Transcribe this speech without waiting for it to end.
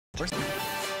Oh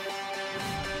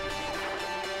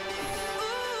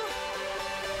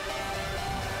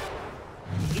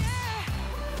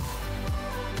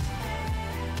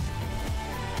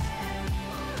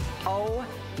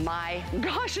my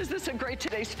gosh, is this a great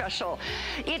Today Special?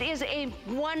 It is a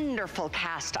wonderful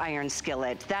cast iron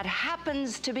skillet that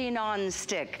happens to be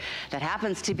non-stick, that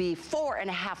happens to be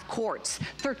 4.5 quarts,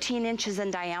 13 inches in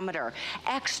diameter,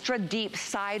 extra deep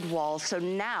sidewall, so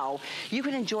now you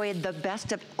can enjoy the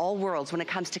best of all worlds when it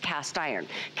comes to cast iron.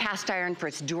 Cast iron for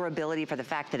its durability, for the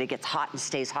fact that it gets hot and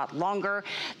stays hot longer,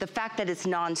 the fact that it's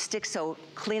non-stick, so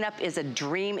cleanup is a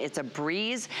dream, it's a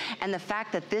breeze, and the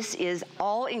fact that this is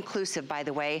all inclusive, by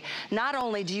the way. Not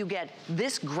only do you get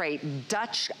this great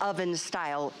Dutch oven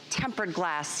style tempered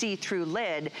glass see-through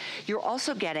lid, you're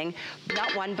also getting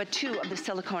not one but two of the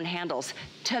silicone handles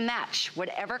to match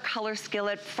whatever color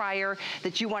skillet fryer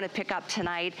that you want to pick up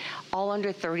tonight, all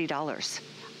under $30.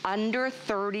 Under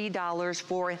 $30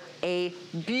 for a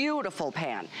beautiful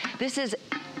pan. This is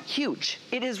huge.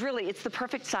 It is really, it's the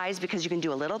perfect size because you can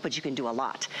do a little, but you can do a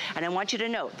lot. And I want you to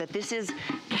note that this is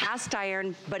cast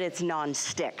iron, but it's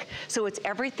non-stick. So it's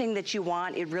everything that you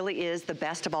want. It really is the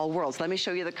best of all worlds. Let me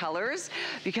show you the colors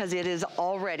because it is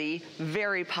already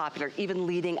very popular, even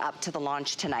leading up to the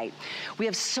launch tonight. We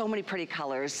have so many pretty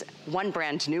colors. One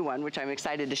brand new one, which I'm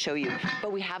excited to show you.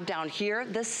 But we have down here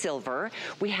the silver.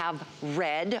 We have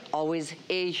red, always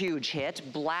a huge hit.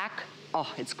 Black,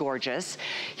 oh, it's gorgeous.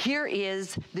 Here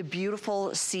is the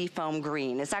beautiful seafoam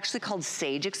green. It's actually called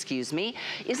sage, excuse me.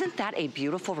 Isn't that a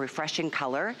beautiful, refreshing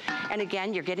color? And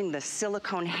again, you're getting the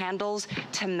silicone handles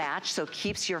to match, so it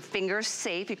keeps your fingers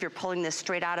safe if you're pulling this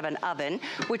straight out of an oven,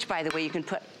 which, by the way, you can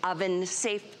put oven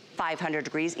safe 500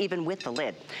 degrees, even with the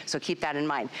lid. So keep that in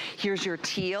mind. Here's your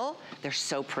teal. They're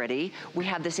so pretty. We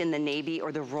have this in the navy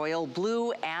or the royal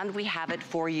blue, and we have it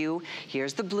for you.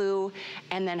 Here's the blue,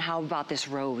 and then how about this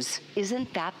rose?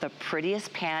 Isn't that the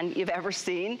prettiest pan you've ever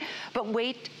seen? But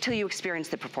wait till you experience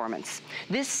the performance.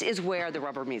 This is where the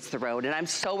rubber meets the road, and I'm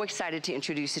so excited to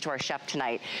introduce you to our chef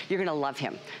tonight. You're gonna love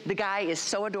him. The guy is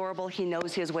so adorable. He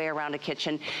knows his way around a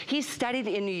kitchen. He's studied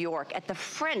in New York at the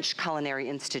French Culinary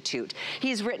Institute.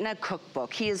 He's written a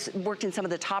cookbook. He has worked in some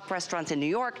of the top restaurants in New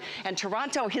York and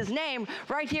Toronto. His name,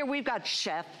 right here, we've got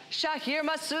Chef Shahir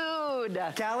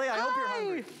Massoud. Callie, I hope you're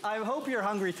hungry. I hope you're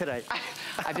hungry today.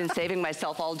 I've been saving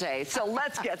myself all day, so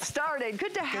let's get started.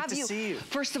 Good to have you. Good to see you.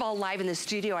 First of all, live in the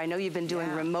studio. I know you've been doing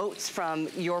remotes from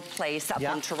your place up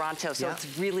in Toronto, so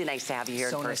it's really nice to have you here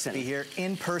in person. So nice to be here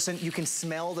in person. You can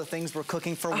smell the things we're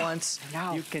cooking for once.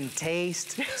 You can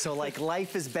taste. So like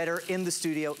life is better in the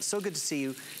studio. So good to see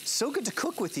you. So good to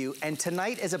cook with you. And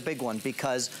tonight is a big one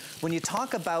because when you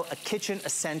talk about a kitchen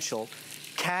essential,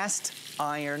 cast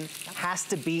iron has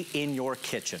to be in your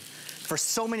kitchen for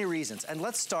so many reasons. And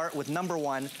let's start with number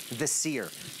one, the sear.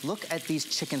 Look at these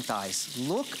chicken thighs.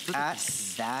 Look at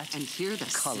that and hear the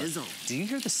color. Sizzle. Do you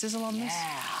hear the sizzle on this?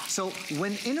 So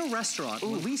when in a restaurant,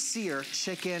 when we sear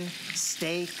chicken,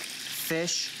 steak,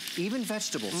 fish, even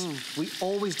vegetables, we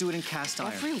always do it in cast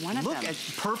iron. Every one of them. Look at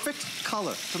perfect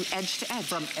color. From edge to edge.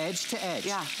 From edge to edge.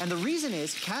 Yeah. And the reason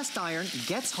is cast iron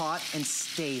gets hot and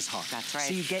stays hot. That's right.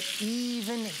 So you get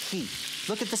even heat.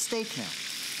 Look at the steak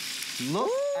now.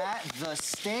 Look at the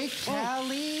steak,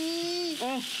 Callie.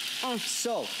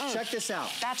 So, check this out.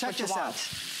 That's check what you this want. out.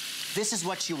 This is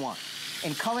what you want.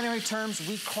 In culinary terms,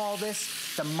 we call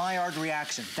this the Maillard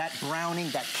reaction, that browning,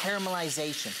 that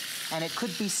caramelization. And it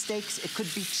could be steaks, it could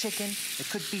be chicken, it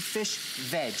could be fish,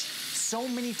 veg. So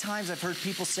many times I've heard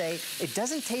people say, it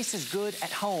doesn't taste as good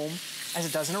at home as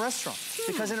it does in a restaurant.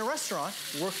 Because in a restaurant,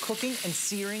 we're cooking and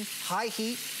searing, high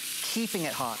heat, keeping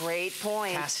it hot. Great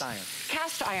point. Cast iron.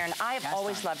 Cast iron, I've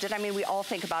always loved it. I mean, we all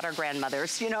think about our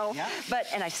grandmothers, you know,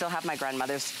 and I still have my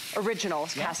grandmother's original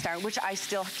cast iron, which I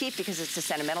still keep because it's a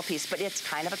sentimental piece, but it's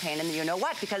kind of a pain in the you-know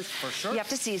what, because you have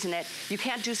to season it. You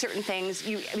can't do certain things.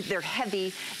 They're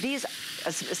heavy. These,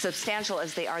 as substantial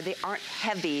as they aren't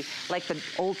heavy like the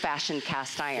old-fashioned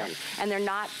cast iron. And they're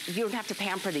not, you don't have to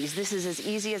pamper these. This is as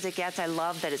easy as it gets. I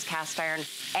love that it's cast iron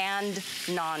and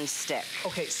non-stick.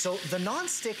 Okay, so the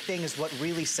non-stick thing is what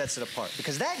really sets it apart,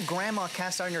 because that grandma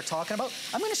cast iron you're talking about,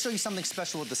 I'm gonna show you something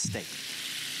special with the steak.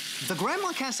 The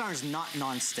grandma cast iron is not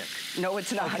non-stick. No,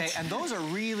 it's not. Okay, and those are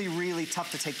really, really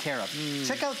tough to take care of.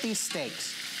 Check out these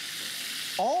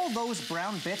steaks. All those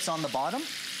brown bits on the bottom,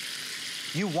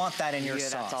 you want that in your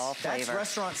sauce. That's all flavor. That's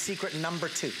restaurant secret number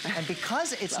 2. And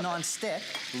because it's non-stick,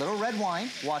 little red wine,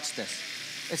 watch this.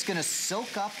 It's gonna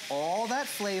soak up all that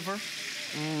flavor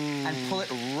and pull it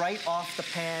right off the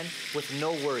pan with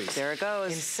no worries. There it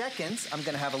goes. In seconds, I'm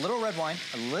gonna have a little red wine,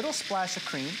 a little splash of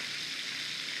cream,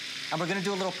 and we're gonna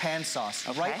do a little pan sauce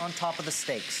right on top of the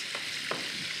steaks.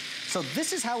 So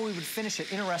this is how we would finish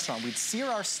it in a restaurant. We'd sear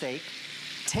our steak,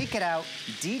 take it out,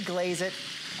 deglaze it,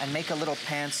 and make a little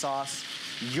pan sauce.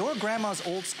 Your grandma's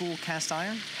old school cast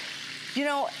iron, you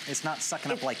know, it's not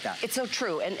sucking up like that. It's so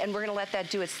true, and we're gonna let that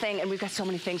do its thing, and we've got so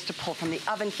many things to pull from the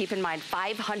oven. Keep in mind,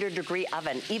 500-degree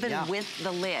oven, even with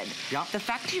the lid. The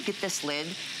fact that you get this lid,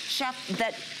 Chef,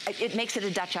 that it makes it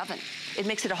a Dutch oven. It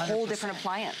makes it a whole different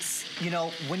appliance. You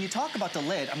know, when you talk about the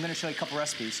lid, I'm gonna show you a couple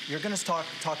recipes. You're gonna talk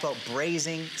about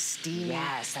braising, steaming,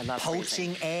 yes, I love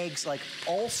poaching eggs, like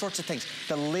all sorts of things.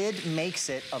 The lid makes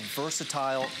it a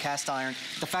versatile cast iron.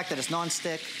 The fact that it's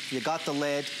non-stick, you got the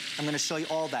lid, I'm gonna show you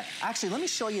all that. Actually, let me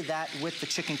show you that with the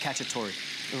chicken cacciatore.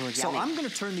 Ooh, so I'm gonna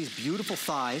turn these beautiful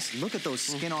thighs, look at those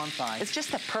skin-on thighs. It's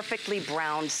just the perfectly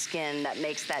browned skin that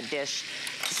makes that dish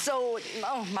so,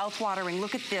 mouth-watering.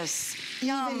 Look at this.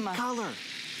 Yum. Even color.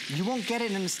 You won't get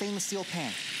it in a stainless steel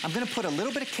pan. I'm gonna put a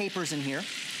little bit of capers in here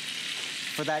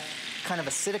for that kind of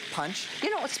acidic punch. You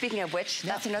know, speaking of which,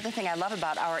 that's another thing I love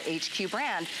about our HQ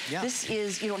brand. This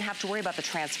is, you don't have to worry about the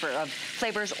transfer of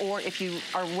flavors, or if you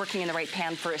are working in the right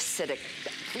pan for acidic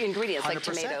ingredients 100%. like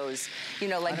tomatoes, you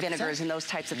know, like 100%. vinegars and those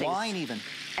types of things. Wine even.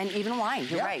 And even wine,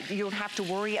 you're right. You don't have to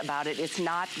worry about it. It's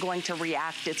not going to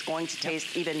react. It's going to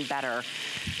taste even better.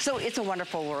 So it's a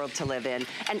wonderful world to live in.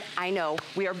 And I know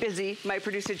we are busy. My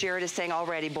producer Jared is saying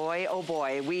already, boy, oh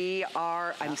boy, we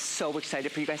are, I'm so excited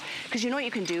for you guys. Because you know what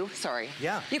you can do? Sorry.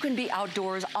 You can be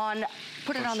outdoors on,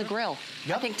 put it on the grill.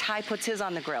 I think Ty puts his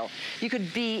on the grill. You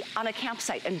could be on a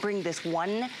campsite and bring this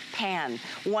one pan,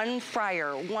 one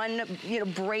fryer, one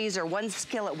brazier, one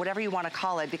skillet, whatever you want to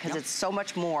call it, because it's so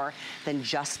much more than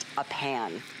just a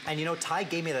pan. And you know, Ty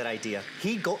gave me that idea.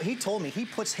 He told me he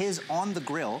puts his on the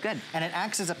grill, and it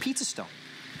acts as a pizza stone.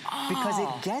 Because it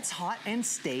gets hot and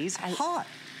stays hot.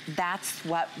 That's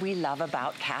what we love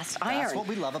about cast iron. That's what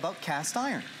we love about cast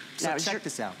iron. So now, check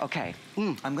this out. Okay.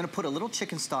 I'm gonna put a little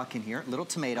chicken stock in here, a little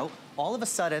tomato. All of a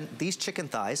sudden, these chicken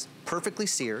thighs, perfectly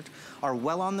seared, are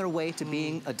well on their way to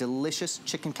being a delicious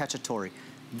chicken cacciatore.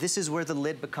 This is where the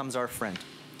lid becomes our friend.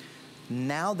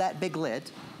 Now that big lid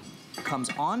comes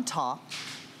on top,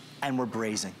 and we're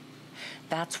braising.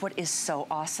 That's what is so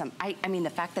awesome. I mean, the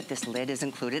fact that this lid is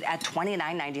included at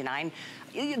 $29.99,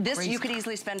 you could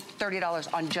easily spend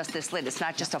 $30 on just this lid. It's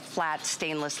not just a flat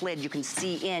stainless lid. You can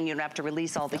see in, you don't have to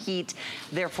release all the heat,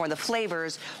 therefore the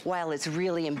flavors, while it's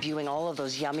really imbuing all of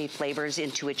those yummy flavors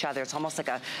into each other. It's almost like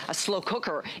a slow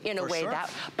cooker in a way.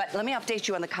 But let me update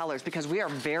you on the colors, because we are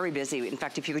very busy. In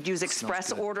fact, if you could use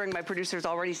express ordering, my producer's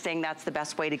already saying that's the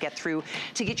best way to get through,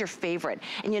 to get your favorite.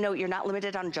 And you know, you're not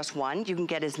limited on just one. You can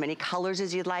get as many colors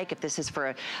as you'd like. If this is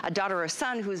for a daughter or a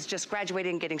son who's just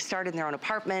graduating and getting started in their own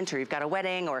apartment, or you've got a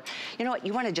wedding, or you know what,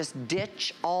 you want to just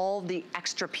ditch all the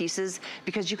extra pieces,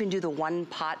 because you can do the one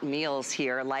pot meals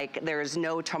here like there's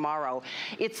no tomorrow.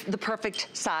 It's the perfect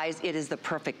size. It is the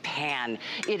perfect pan.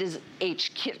 It is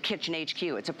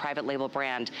KitchenHQ. It's a private label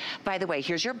brand. By the way,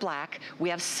 here's your black. We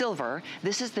have silver.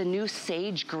 This is the new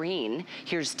sage green.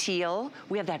 Here's teal.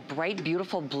 We have that bright,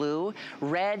 beautiful blue.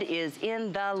 Red is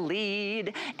in the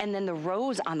lead. And then the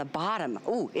rose on the bottom.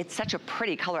 Ooh, it's such a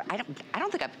pretty color. I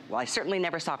don't think I certainly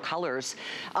never saw colors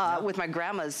with my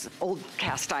grandma's old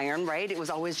cast iron, right? It was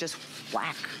always just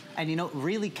black. And you know,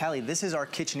 really, Callie, this is our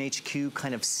KitchenHQ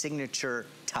kind of signature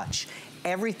touch.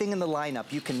 Everything in the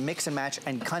lineup, you can mix and match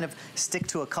and kind of stick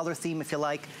to a color theme if you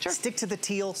like. Stick to the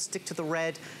teal, stick to the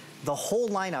red. The whole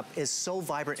lineup is so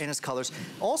vibrant in its colors.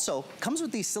 Also, comes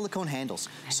with these silicone handles.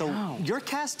 So your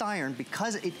cast iron,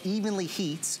 because it evenly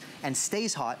heats and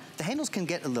stays hot, the handles can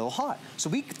get a little hot. So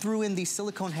we threw in these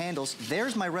silicone handles.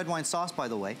 There's my red wine sauce, by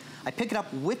the way. I pick it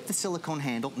up with the silicone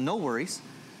handle, no worries.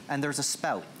 And there's a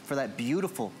spout for that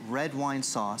beautiful red wine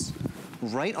sauce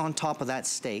right on top of that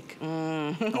steak.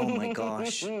 Oh my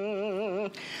gosh.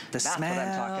 The That's smell. what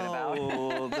I'm talking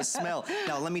about. The smell.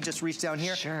 Now let me just reach down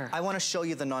here. I want to show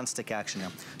you the non-stick action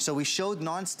now. So we showed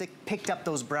non-stick, picked up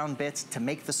those brown bits to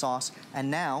make the sauce,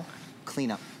 and now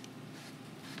clean up.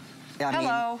 I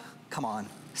mean, come on.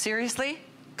 Seriously?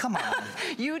 Come on.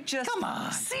 You just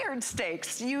seared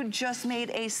steaks. You just made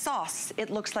a sauce. It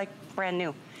looks like brand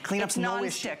new. Cleanup's no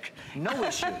issue. No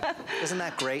issue. Isn't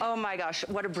that great? Oh my gosh,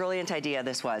 what a brilliant idea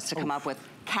this was to come up with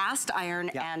cast iron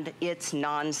and it's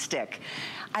non-stick.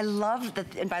 I love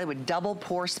that, and by the way, double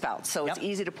pour spout, so it's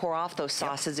easy to pour off those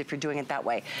sauces if you're doing it that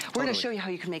way. We're gonna show you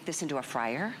how you can make this into a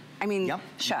fryer. I mean,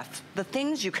 Chef, the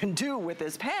things you can do with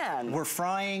this pan. We're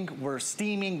frying, we're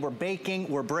steaming, we're baking,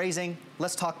 we're braising.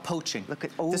 Let's talk poaching. Look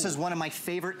at, this is one of my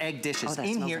favorite egg dishes. Oh, that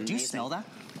in smells here, do you amazing. smell that?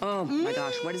 Oh my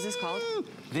gosh, what is this called?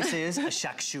 This is a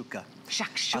shakshuka.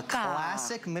 Shakshuka. A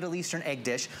classic Middle Eastern egg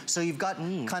dish. So you've got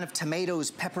kind of tomatoes,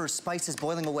 peppers, spices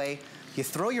boiling away. You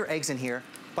throw your eggs in here.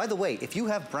 By the way, if you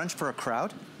have brunch for a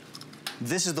crowd,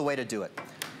 this is the way to do it,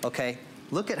 okay?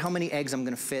 Look at how many eggs I'm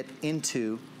gonna fit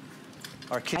into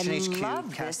our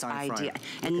KitchenHQ cast iron fryer.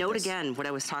 And note again what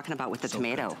I was talking about with the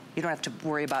tomato. Good. You don't have to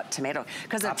worry about tomato.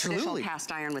 Because a traditional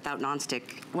cast iron without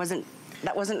nonstick wasn't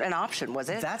an option, was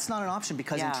it? That's not an option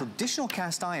because in traditional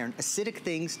cast iron, acidic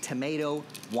things, tomato,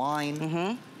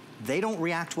 wine, they don't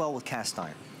react well with cast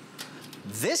iron.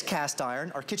 This cast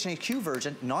iron, our KitchenHQ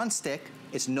version, non-stick,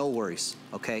 it's no worries,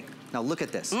 okay? Now look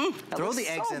at this. Throw the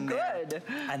eggs in there.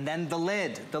 And then the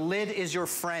lid. The lid is your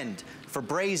friend for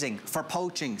braising, for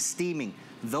poaching, steaming.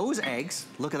 Those eggs,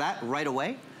 look at that right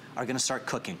away, are gonna start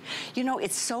cooking. You know,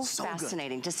 it's so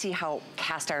fascinating to see how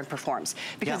cast iron performs.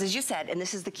 Because as you said, and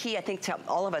this is the key, I think, to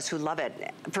all of us who love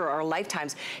it for our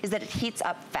lifetimes, is that it heats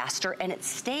up faster and it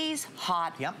stays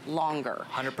hot longer.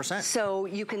 100%. So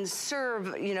you can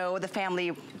serve, you know, the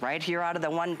family right here out of the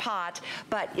one pot,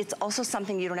 but it's also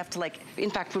something you don't have to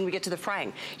in fact, when we get to the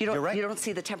frying, you don't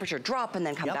see the temperature drop and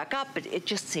then come back up, but it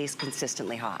just stays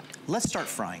consistently hot. Let's start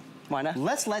frying. Wanna?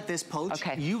 Let's let this poach.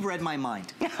 Okay. You've read my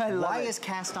mind. Why is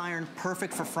cast iron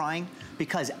perfect for frying?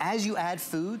 Because as you add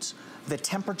foods, the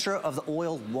temperature of the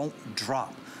oil won't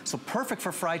drop. So perfect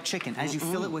for fried chicken. As you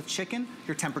fill it with chicken,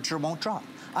 your temperature won't drop.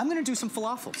 I'm gonna do some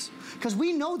falafels. Because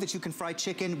we know that you can fry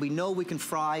chicken, we know we can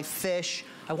fry fish.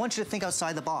 I want you to think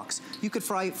outside the box. You could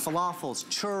fry falafels,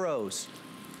 churros,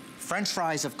 French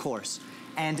fries, of course.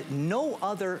 And no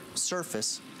other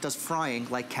surface does frying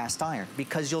like cast iron.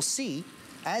 Because you'll see,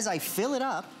 as I fill it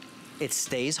up, it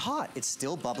stays hot. It's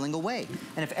still bubbling away.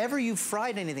 And if ever you've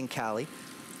fried anything, Callie,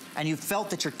 and you felt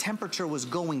that your temperature was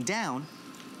going down,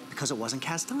 because it wasn't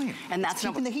cast iron. And that's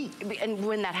keeping the heat. And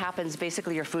when that happens,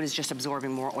 basically your food is just absorbing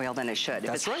more oil than it should.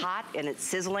 If it's hot and it's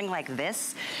sizzling like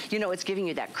this, you know, it's giving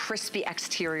you that crispy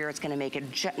exterior. It's gonna make it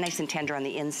nice and tender on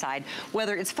the inside,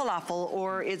 whether it's falafel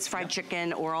or it's fried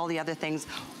chicken or all the other things.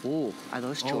 Ooh, are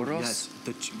those churros?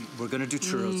 Oh, yes, we're gonna do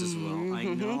churros as well. I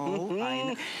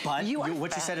know. But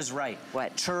what you said is right.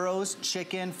 What? Churros,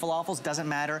 chicken, falafels, doesn't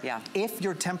matter. Yeah. If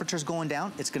your temperature's going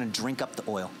down, it's gonna drink up the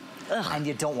oil. And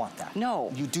you don't want that.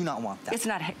 No. You do not want that. It's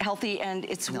not healthy and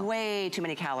it's way too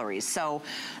many calories. So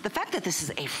the fact that this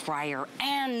is a fryer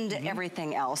and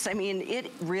everything else, I mean,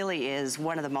 it really is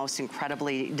one of the most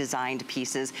incredibly designed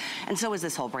pieces. And so is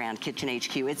this whole brand,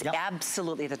 KitchenHQ. It's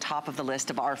absolutely the top of the list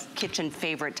of our kitchen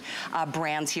favorite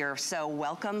brands here. So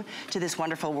welcome to this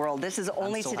wonderful world. This is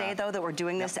only today, though, that we're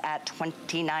doing this at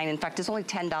 $29. In fact, it's only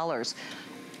 $10.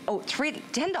 Oh,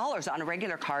 $10 on a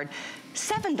regular card,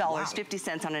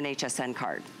 $7.50 on an HSN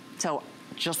card. So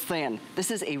just saying,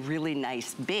 this is a really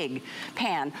nice big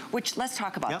pan, which let's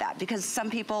talk about that, because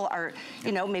some people are,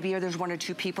 you know, maybe there's one or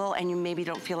two people and you maybe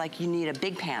don't feel like you need a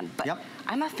big pan, but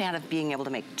I'm a fan of being able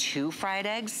to make 2 fried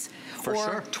eggs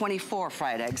or 24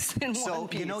 fried eggs in one piece. So,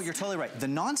 you know, you're totally right. The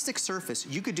non-stick surface,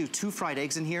 you could do 2 fried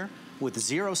eggs in here with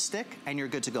 0 stick and you're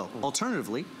good to go.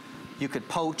 Alternatively, you could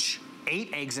poach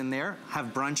 8 eggs in there, have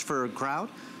brunch for a crowd.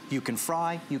 You can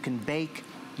fry, you can bake,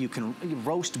 you can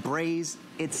roast, braise.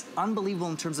 It's unbelievable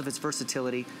in terms of its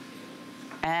versatility.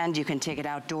 And you can take it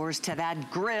outdoors to that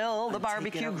grill, the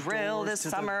barbecue grill this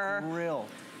summer. Grill.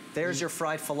 There's your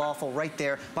fried falafel right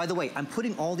there. By the way, I'm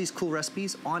putting all these cool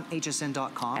recipes on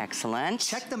hsn.com. Excellent.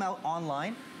 Check them out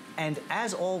online. And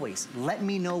as always, let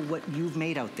me know what you've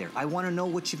made out there. I want to know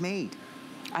what you've made.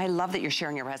 I love that you're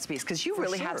sharing your recipes because you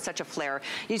really have such a flair.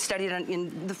 You studied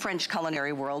in the French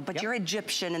culinary world, but you're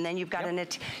Egyptian, and then you've got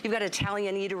you've got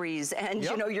Italian eateries, and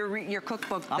you know your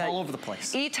cookbook. I'm all over the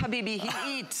place. Eat, Habibi,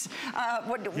 eat.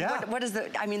 What is the?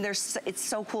 I mean, it's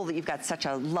so cool that you've got such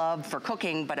a love for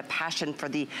cooking, but a passion for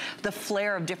the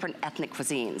flair of different ethnic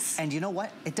cuisines. And you know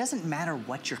what? It doesn't matter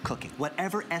what you're cooking.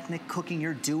 Whatever ethnic cooking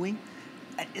you're doing,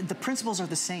 the principles are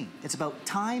the same. It's about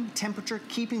time, temperature,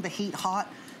 keeping the heat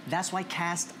hot. That's why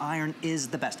cast iron is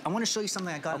the best. I want to show you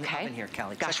something I got in the oven here,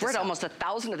 Callie. Gosh, we're at almost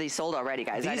 1,000 of these sold already,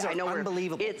 guys. These are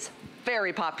unbelievable. It's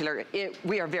very popular.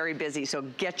 We are very busy, so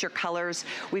get your colors.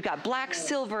 We've got black,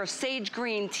 silver, sage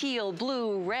green, teal,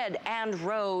 blue, red, and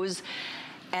rose.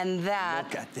 And that...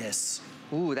 Look at this.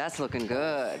 Ooh, that's looking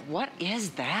good. What is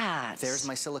that? There's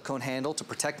my silicone handle to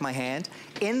protect my hand.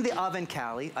 In the oven,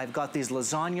 Callie, I've got these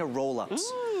lasagna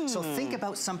roll-ups. So think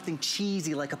about something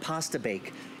cheesy like a pasta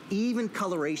bake. Even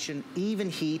coloration, even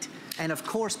heat, and of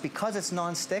course, because it's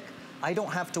non-stick, I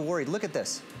don't have to worry. Look at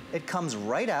this. It comes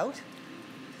right out,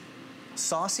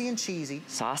 saucy and cheesy.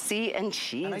 Saucy and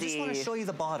cheesy. And I just want to show you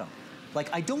the bottom. Like,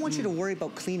 I don't want you to worry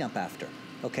about cleanup after.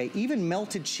 Okay, even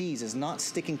melted cheese is not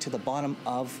sticking to the bottom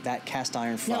of that cast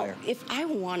iron fryer. Now, if I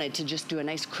wanted to just do a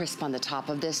nice crisp on the top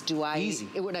of this, Easy.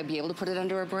 Would I be able to put it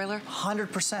under a broiler?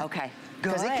 100%. Okay,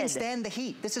 because it can stand the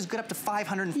heat. This is good up to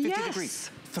 550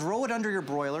 degrees. Throw it under your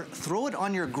broiler, throw it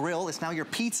on your grill. It's now your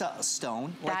pizza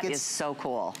stone. That is so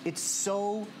cool. It's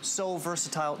so, so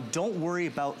versatile. Don't worry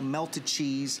about melted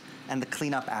cheese and the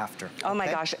cleanup after. Oh my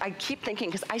gosh, I keep thinking,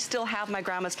 because I still have my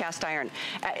grandma's cast iron,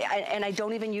 and I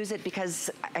don't even use it because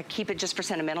I keep it just for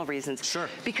sentimental reasons. Sure.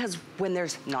 Because when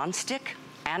there's nonstick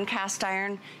and cast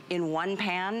iron in one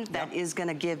pan, that is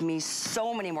gonna give me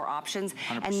so many more options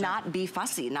 100%. and not be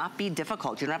fussy, not be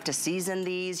difficult. You don't have to season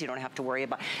these, you don't have to worry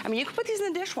about, I mean, you can put these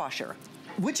in the dishwasher.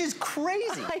 Which is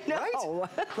crazy, I know.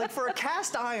 Right? Like for a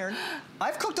cast iron,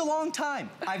 I've cooked a long time.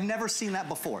 I've never seen that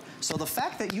before. So the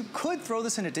fact that you could throw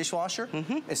this in a dishwasher,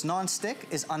 it's non-stick,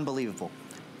 is unbelievable.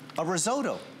 A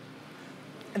risotto.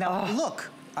 Now look,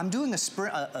 I'm doing a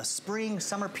spring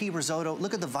summer pea risotto.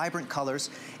 Look at the vibrant colors.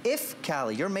 If,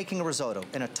 Callie, you're making a risotto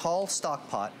in a tall stock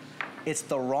pot, it's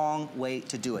the wrong way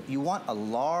to do it. You want a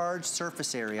large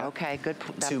surface area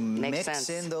to mix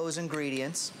in those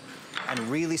ingredients and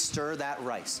really stir that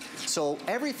rice. So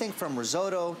everything from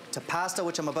risotto to pasta,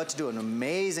 which I'm about to do an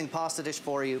amazing pasta dish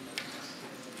for you.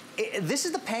 This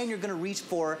is the pan you're gonna reach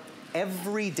for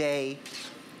every day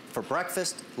for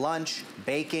breakfast, lunch,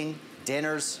 baking,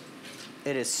 dinners.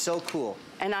 It is so cool.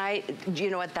 And you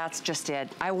know what, that's just it.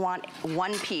 I want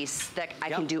one piece that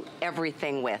I can do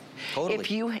everything with.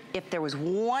 Totally. If there was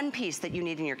one piece that you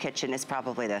need in your kitchen, it's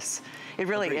probably this. It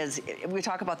really is. We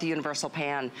talk about the universal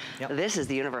pan. This is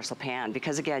the universal pan,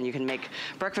 because again, you can make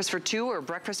breakfast for 2 or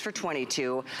breakfast for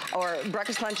 22, or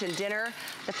breakfast, lunch, and dinner.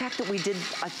 The fact that we did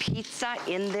a pizza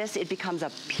in this, it becomes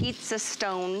a pizza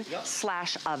stone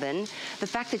 / oven. The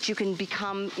fact that you can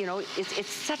become, you know, it's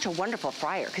such a wonderful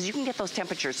fryer, because you can get those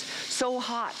temperatures so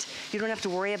hot. You don't have to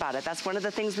worry about it. That's one of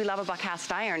the things we love about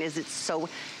cast iron, is it's so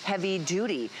heavy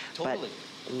duty. Totally.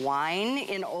 But wine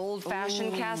in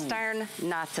old-fashioned cast iron,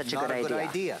 not such a good idea. Not a good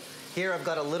idea. Here I've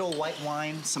got a little white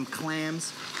wine, some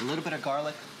clams, a little bit of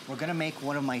garlic. We're gonna make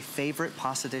one of my favorite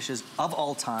pasta dishes of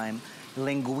all time,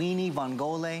 linguine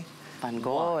vongole.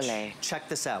 Vongole. Check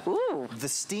this out. Ooh. The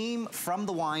steam from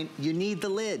the wine, you need the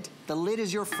lid. The lid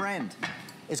is your friend.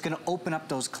 It's gonna open up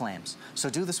those clams. So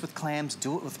do this with clams,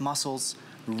 do it with mussels.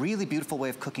 Really beautiful way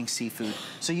of cooking seafood.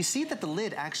 So you see that the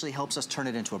lid actually helps us turn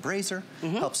it into a brazier,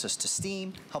 helps us to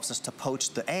steam, helps us to poach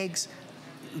the eggs.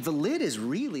 The lid is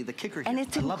really the kicker here. And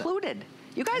it's included.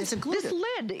 You guys, this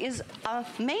lid is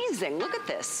amazing. Look at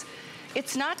this.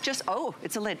 It's not just,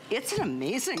 it's a lid. It's an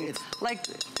amazing, it's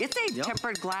a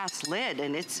tempered glass lid,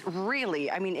 and it's really,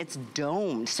 I mean, it's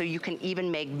domed, so you can even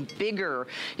make bigger,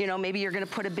 you know, maybe you're gonna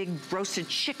put a big roasted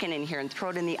chicken in here and throw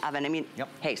it in the oven. I mean,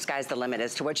 hey, sky's the limit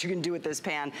as to what you can do with this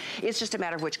pan. It's just a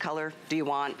matter of which color do you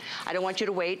want. I don't want you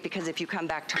to wait, because if you come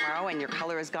back tomorrow and your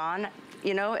color is gone,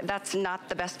 you know, that's not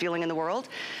the best feeling in the world.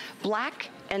 Black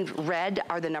and red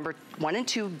are the number 1 and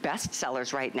 2 best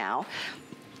sellers right now.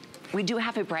 We do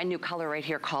have a brand new color right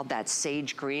here called that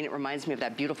sage green. It reminds me of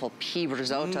that beautiful pea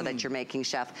risotto that you're making,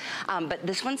 Chef. But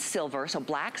this one's silver, so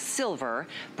black, silver,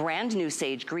 brand new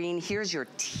sage green. Here's your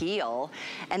teal.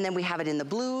 And then we have it in the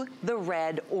blue, the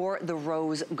red, or the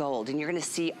rose gold. And you're gonna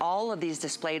see all of these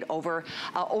displayed over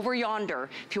yonder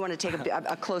if you wanna take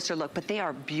a closer look. But they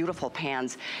are beautiful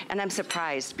pans. And I'm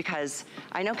surprised, because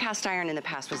I know cast iron in the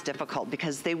past was difficult,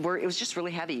 because it was just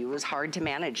really heavy. It was hard to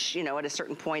manage, you know, at a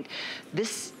certain point.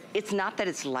 It's not that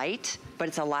it's light, but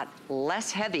it's a lot less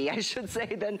heavy, I should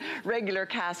say, than regular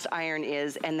cast iron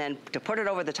is. And then to put it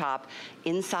over the top,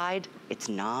 inside, it's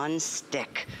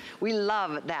non-stick. We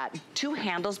love that. 2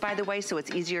 handles, by the way, so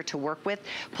it's easier to work with,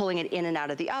 pulling it in and out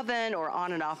of the oven or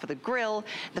on and off of the grill.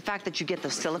 The fact that you get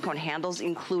those silicone handles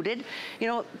included. You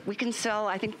know, we can sell,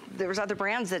 I think there's other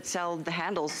brands that sell the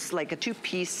handles, like a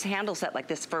 2-piece handle set like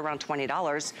this for around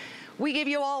 $20. We give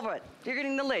you all of it. You're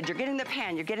getting the lid, you're getting the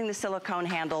pan, you're getting the silicone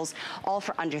handles, all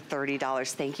for under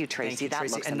 $30. Thank you, Tracy. Thank you,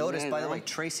 Tracy. And notice, by the way,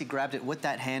 Tracy grabbed it with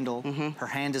that handle. Her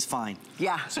hand is fine.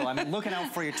 Yeah. So I'm looking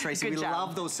out for you, Tracy. We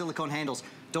love those silicone handles.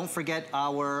 Don't forget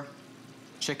our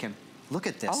chicken. Look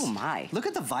at this. Oh my. Look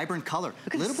at the vibrant color.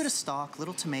 A little bit of stock,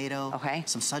 little tomato,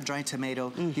 some sun-dried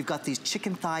tomato. You've got these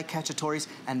chicken thigh cacciatoris,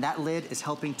 and that lid is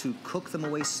helping to cook them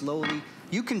away slowly.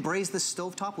 You can braise this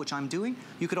stovetop, which I'm doing.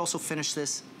 You could also finish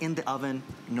this in the oven,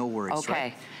 no worries,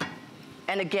 right?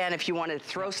 And again, if you want to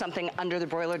throw something under the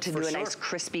broiler to do a nice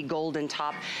crispy golden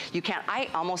top, you can. I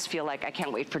almost feel like I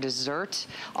can't wait for dessert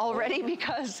already,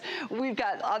 because we've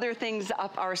got other things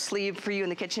up our sleeve for you in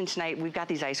the kitchen tonight. We've got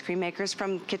these ice cream makers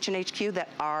from KitchenHQ that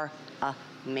are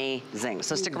amazing.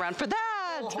 So stick around for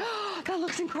that. that? That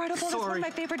looks incredible. Sorry. That's one of my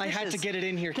favorite dishes. I had to get it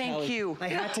in here, Thank Kelly. you. I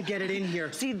had to get it in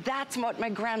here. See, that's what my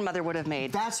grandmother would have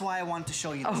made. That's why I wanted to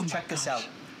show you this. Check this out.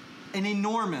 An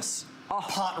enormous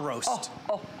pot roast.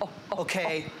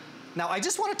 Okay. Now, I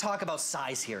just want to talk about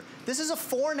size here. This is a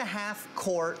 4.5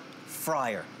 quart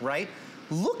fryer, right?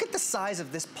 Look at the size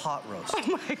of this pot roast.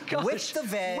 Oh my gosh. With the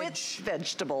veg. With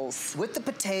vegetables. With the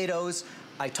potatoes.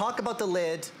 I talk about the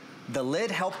lid. The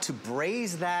lid helped to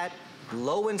braise that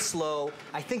low and slow.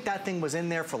 I think that thing was in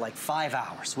there for like 5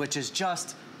 hours, which is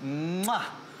just mwah.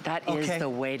 That is the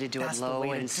way to do it,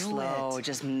 low and slow. It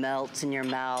just melts in your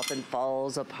mouth and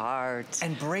falls apart.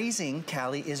 And braising,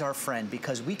 Callie, is our friend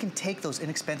because we can take those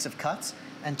inexpensive cuts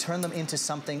and turn them into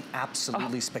something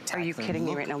absolutely spectacular. Are you kidding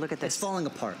me right now? Look at this. It's falling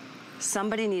apart.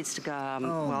 Somebody needs to go,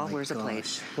 well, where's a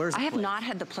plate? I have not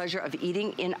had the pleasure of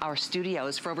eating in our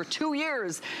studios for over 2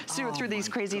 years through these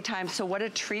crazy times. So what a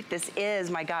treat this is,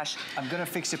 my gosh. I'm gonna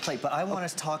fix your plate, but I want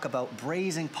to talk about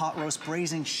braising pot roast,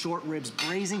 braising short ribs,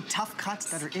 braising tough cuts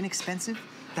that are inexpensive,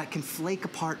 that can flake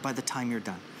apart by the time you're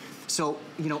done. So,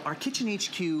 you know, our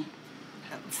KitchenHQ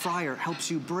fryer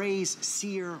helps you braise,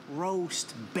 sear,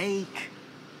 roast, bake.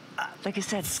 Like I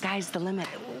said, sky's the limit.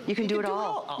 You can do it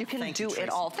all. You can do it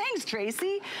all. Thanks,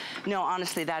 Tracy. No,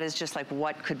 honestly, that is just like,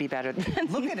 what could be better than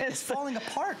Look at it, it's falling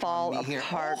apart. Fall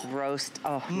apart roast.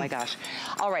 Oh my gosh.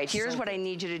 All right, here's what I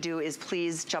need you to do is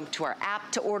please jump to our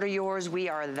app to order yours. We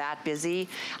are that busy.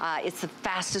 It's the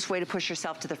fastest way to push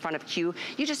yourself to the front of queue.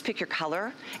 You just pick your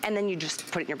color and then you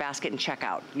just put it in your basket and check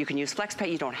out. You can use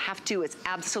FlexPay, you don't have to. It's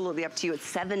absolutely up to you.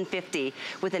 It's $7.50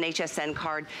 with an HSN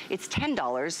card. It's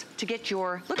 $10 to get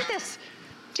your, look at this.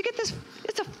 To get this,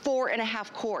 it's a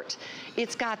 4.5 quart.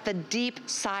 It's got the deep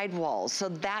sidewalls. So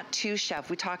that too, Chef,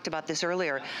 we talked about this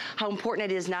earlier, how important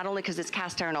it is not only because it's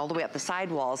cast iron all the way up the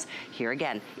sidewalls, here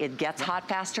again, it gets hot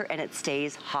faster and it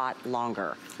stays hot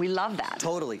longer. We love that.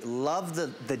 Totally, love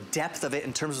the depth of it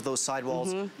in terms of those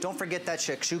sidewalls. Don't forget that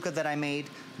shakshuka that I made.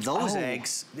 Those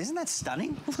eggs, isn't that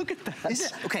stunning? Look at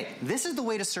that. Okay, this is the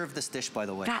way to serve this dish, by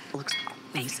the way. That looks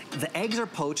amazing. The eggs are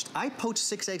poached. I poached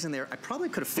 6 eggs in there. I probably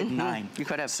could have fit 9. You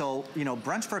could have. So, you know,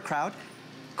 brunch for a crowd,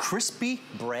 crispy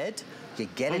bread, you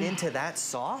get it into that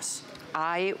sauce.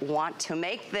 I want to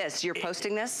make this. You're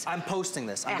posting this? I'm posting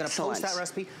this. I'm going to post that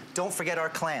recipe. Don't forget our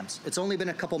clams. It's only been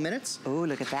a couple minutes. Ooh,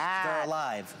 look at that. They're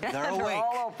alive. They're awake. They're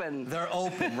all open. They're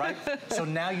open, right? So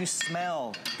now you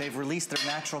smell. They've released their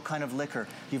natural kind of liquor.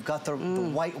 You've got the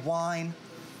white wine.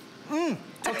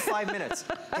 Took 5 minutes.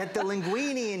 Get the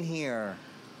linguine in here.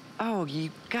 Oh, you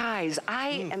guys,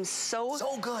 I am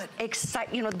so good.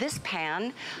 Excited. You know, this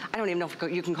pan, I don't even know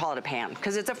if you can call it a pan,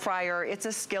 because it's a fryer, it's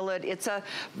a skillet, it's a,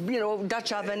 you know,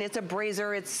 Dutch oven, it's a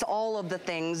brazier, it's all of the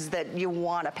things that you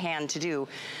want a pan to do.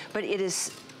 But it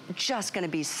is just gonna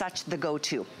be such the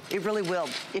go-to. It really will.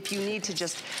 If you need to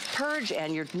just purge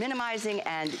and you're minimizing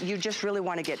and you just really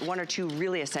wanna get 1 or 2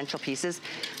 really essential pieces,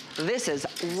 this is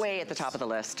way at the top of the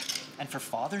list. And for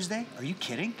Father's Day, are you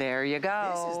kidding? There you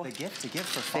go. This is the gift to give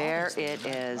for Father's Day.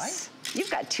 There it is. Right? You've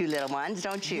got 2 little ones,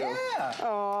 don't you? Yeah.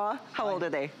 Aw, how old are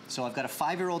they? So I've got a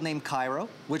 5-year-old named Cairo,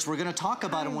 which we're gonna talk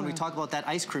about him when we talk about that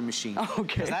ice cream machine. Okay.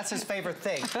 Because that's his favorite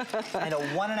thing. And a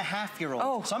 1.5-year-old.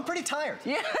 Oh. So I'm pretty tired.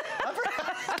 Yeah.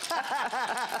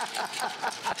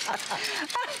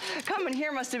 Coming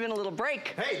here must have been a little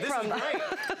break. Hey, this is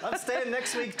great. I'm staying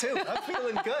next week too. I'm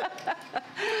feeling good.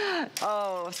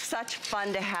 Oh, such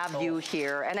fun to have you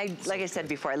here. And like I said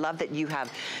before, I love that you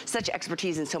have such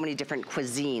expertise in so many different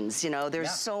cuisines. You know,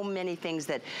 there's so many things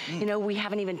that, you know, we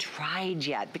haven't even tried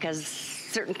yet because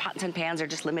certain pots and pans are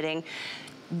just limiting.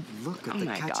 Look at the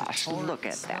gosh, look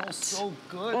at that. So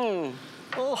good.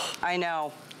 Oh, I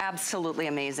know. Absolutely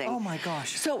amazing. Oh my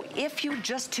gosh. So if you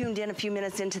just tuned in a few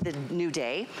minutes into the new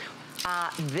day,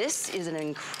 this is an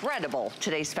incredible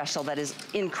today's special that is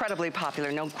incredibly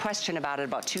popular, no question about it,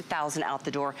 about 2,000 out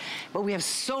the door. But we have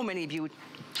so many of you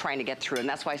trying to get through, and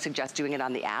that's why I suggest doing it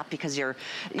on the app, because you're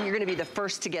gonna be the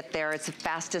first to get there. It's the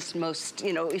fastest, most,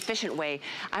 you know, efficient way.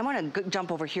 I wanna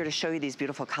jump over here to show you these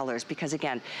beautiful colors, because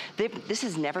again, this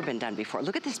has never been done before.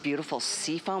 Look at this beautiful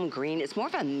seafoam green. It's more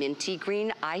of a minty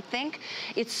green, I think.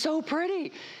 It's so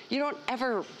pretty. You don't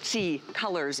ever see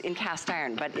colors in cast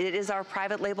iron, but it is our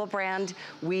private label brand.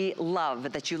 We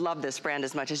love that you love this brand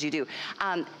as much as you do.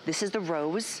 This is the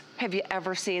rose. Have you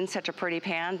ever seen such a pretty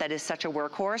pan that is such a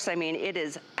workhorse? I mean, it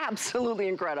is absolutely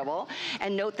incredible.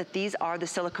 And note that these are the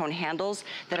silicone handles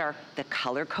that are the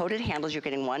color-coded handles. You're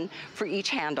getting one for each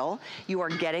handle. You are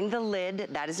getting the lid.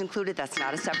 That is included. That's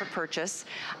not a separate purchase.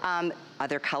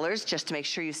 Other colors, just to make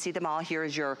sure you see them all. Here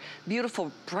is your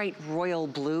beautiful, bright royal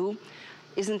blue.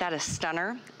 Isn't that a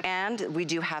stunner? And we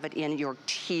do have it in your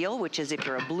teal, which is, if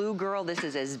you're a blue girl, this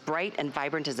is as bright and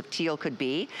vibrant as a teal could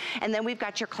be. And then we've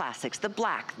got your classics, the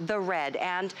black, the red,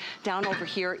 and down over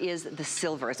here is the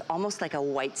silver. It's almost like a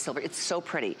white silver. It's so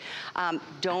pretty.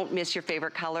 Don't miss your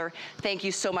favorite color. Thank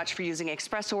you so much for using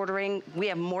express ordering. We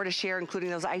have more to share, including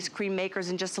those ice cream makers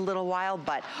in just a little while.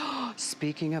 But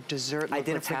speaking of dessert, look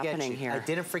what's happening here. I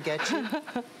didn't forget you.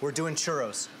 We're doing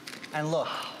churros. And look,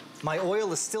 my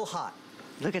oil is still hot.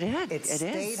 Look at it. It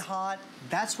stayed hot.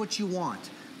 That's what you want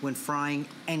when frying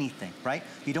anything, right?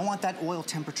 You don't want that oil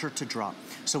temperature to drop.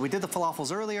 So we did the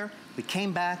falafels earlier. We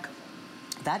came back.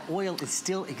 That oil is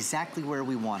still exactly where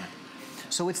we want it.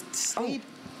 So it's stayed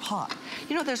hot.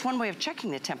 You know, there's one way of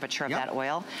checking the temperature of that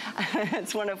oil.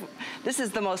 This is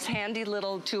the most handy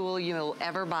little tool you'll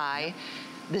ever buy.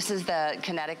 This is the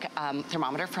kinetic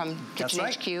thermometer from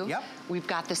KitchenHQ. Yep. We've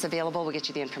got this available. We'll get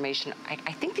you the information.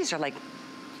 I think these are like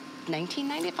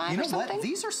 $19.95 or something? What?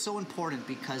 These are so important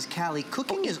because, Callie,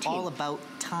 cooking is all about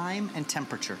time and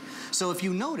temperature. So if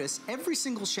you notice, every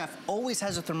single chef always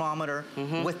has a thermometer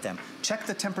with them. Check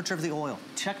the temperature of the oil.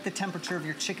 Check the temperature of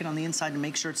your chicken on the inside to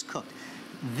make sure it's cooked.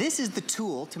 This is the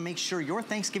tool to make sure your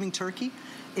Thanksgiving turkey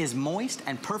is moist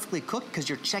and perfectly cooked because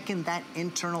you're checking that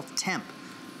internal temp.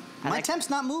 My temp's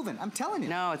not moving, I'm telling you.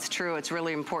 No, it's true. It's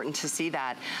really important to see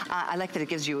that. I like that it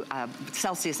gives you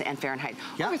Celsius and Fahrenheit.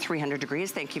 Over 300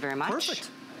 degrees, thank you very much. Perfect.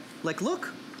 Like,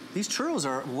 look, these churros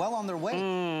are well on their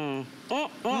way.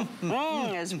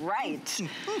 Is right.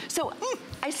 So,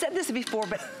 I said this before,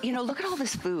 but, you know, look at all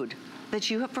this food that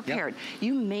you have prepared.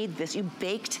 You made this, you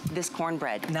baked this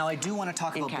cornbread. Now, I do want to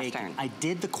talk about baking. I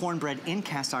did the cornbread in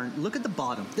cast iron. Look at the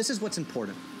bottom. This is what's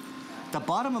important. The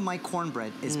bottom of my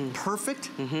cornbread is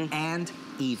perfect and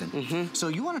even. So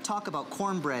you want to talk about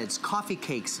cornbreads, coffee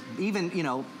cakes, even, you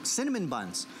know, cinnamon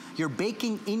buns. You're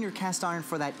baking in your cast iron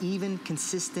for that even,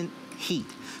 consistent heat.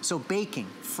 So baking,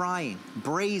 frying,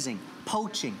 braising,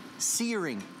 poaching,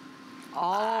 searing.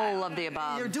 All of the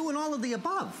above. You're doing all of the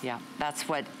above. Yeah, that's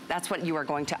what you are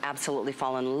going to absolutely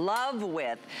fall in love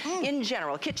with. In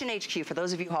general, KitchenHQ, for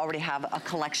those of you who already have a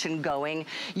collection going,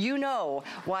 you know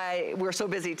why we're so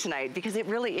busy tonight, because it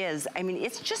really is. I mean,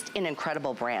 it's just an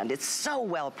incredible brand. It's so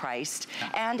well priced,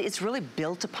 and it's really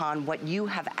built upon what you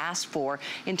have asked for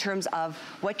in terms of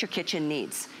what your kitchen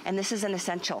needs. And this is an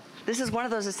essential. This is one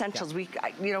of those essentials.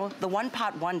 You know, the one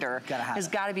pot wonder has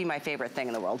got to be my favorite thing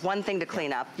in the world. One thing to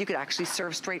clean up. You could actually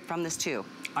serve straight from this too.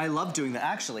 I love doing that.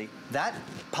 Actually, that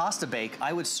pasta bake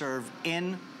I would serve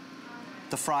in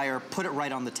the fryer, put it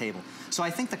right on the table. So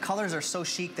I think the colors are so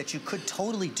chic that you could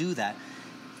totally do that.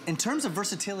 In terms of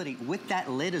versatility with that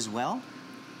lid as well,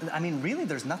 I mean, really,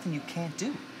 there's nothing you can't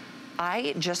do.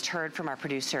 I just heard from our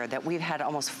producer that we've had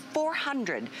almost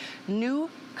 400 new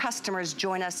customers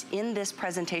join us in this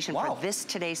presentation for this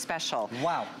today's special.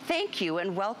 Wow. Thank you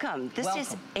and welcome. This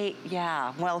is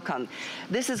welcome.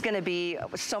 This is going to be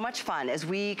so much fun as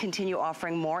we continue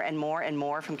offering more and more and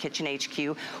more from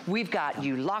KitchenHQ. We've got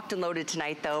you locked and loaded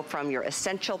tonight, though, from your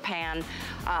essential pan.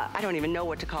 I don't even know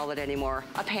what to call it anymore.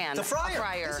 A pan. The fryer. A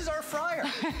fryer. This is our fryer.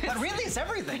 But really, it's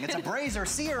everything. It's a braiser,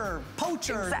 searer,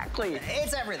 poacher. Exactly.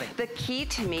 It's everything. The key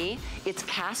to me, it's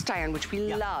cast iron, which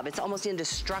we love. It's almost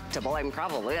indestructible. I mean,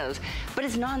 probably is, but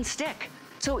it's non-stick.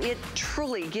 So it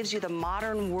truly gives you the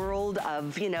modern world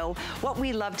of, you know, what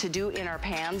we love to do in our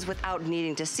pans without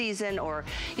needing to season, or,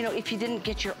 you know, if you didn't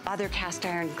get your other cast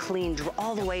iron cleaned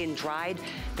all the way and dried,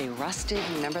 they rusted.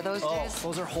 Remember those days? Oh,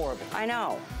 those are horrible. I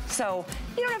know. So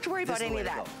you don't have to worry about any of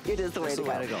that. It is the way to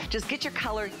go. Just get your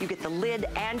color, you get the lid,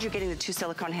 and you're getting the 2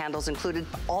 silicone handles included,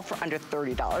 all for under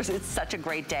 $30. It's such a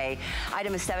great day.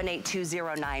 Item is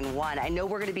 782091. I know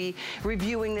we're going to be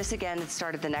reviewing this again at the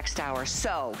start of the next hour,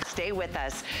 so stay with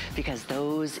us because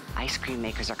those ice cream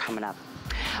makers are coming up.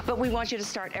 But we want you to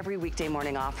start every weekday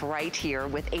morning off right here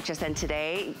with HSN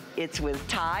Today. It's with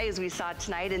Ty, as we saw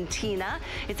tonight, and Tina.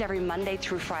 It's every Monday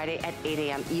through Friday at 8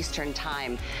 a.m. Eastern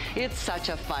Time. It's such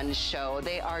a fun show.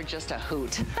 They are just a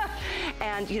hoot.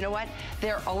 And you know what?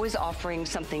 They're always offering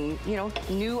something, you know,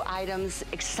 new items,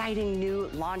 exciting new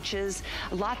launches,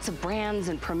 lots of brands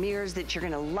and premieres that you're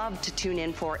going to love to tune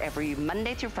in for every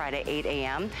Monday through Friday, 8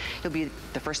 a.m. You'll be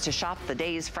the first to shop the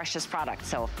day's freshest product.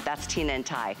 So that's Tina and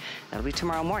Ty. That'll be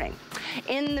tomorrow morning.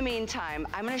 In the meantime,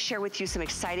 I'm going to share with you some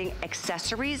exciting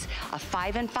accessories. A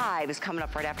 5 and 5 is coming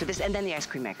up right after this, and then the ice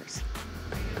cream makers.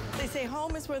 They say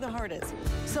home is where the heart is.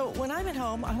 So when I'm at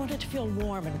home, I want it to feel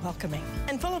warm and welcoming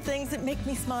and full of things that make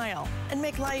me smile and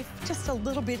make life just a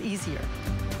little bit easier.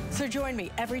 So join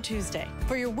me every Tuesday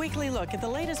for your weekly look at the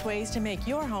latest ways to make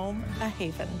your home a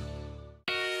haven.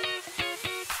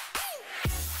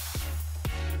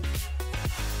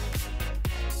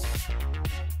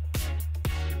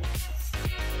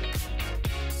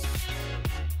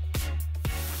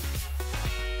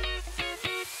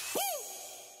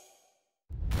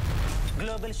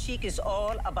 Global Chic is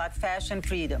all about fashion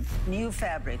freedom, new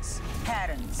fabrics,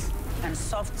 patterns, and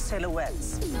soft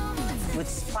silhouettes with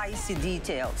spicy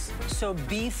details. So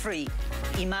be free.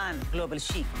 Iman Global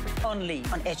Chic, only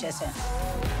on HSN.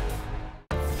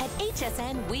 At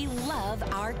HSN, we love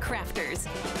our crafters.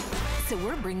 So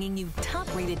we're bringing you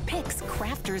top-rated picks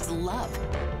crafters love.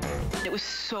 It was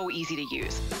so easy to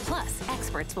use. Plus,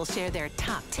 experts will share their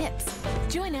top tips.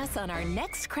 Join us on our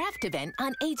next craft event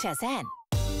on HSN.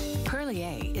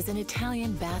 Perlier is an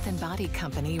Italian bath and body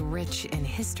company rich in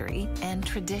history and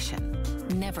tradition,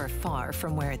 never far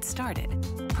from where it started.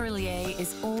 Perlier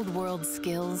is old world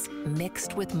skills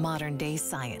mixed with modern day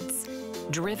science,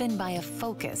 driven by a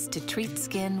focus to treat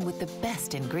skin with the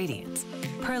best ingredients.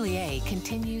 Perlier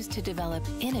continues to develop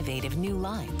innovative new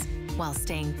lines while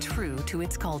staying true to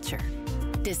its culture.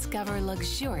 Discover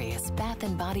luxurious bath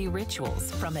and body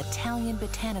rituals from Italian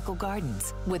botanical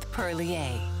gardens with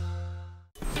Perlier.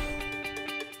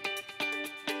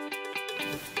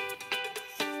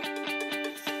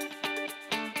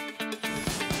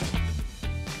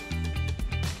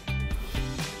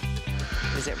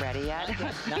 Is it ready yet?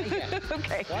 Not yet.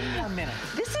 Okay. One more minute.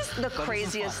 This is the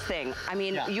craziest thing. I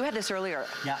mean, you had this earlier.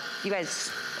 Yeah. You guys,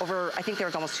 I think there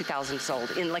was almost 2,000 sold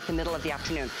in like the middle of the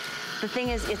afternoon. The thing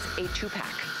is, it's a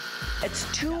 2-pack. It's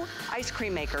 2 ice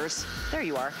cream makers. There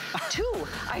you are. 2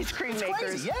 ice cream makers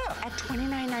crazy, yeah. at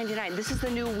 $29.99. This is the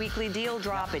new weekly deal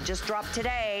drop. It just dropped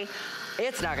today.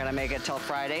 It's not gonna make it till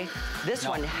Friday. This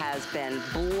one has been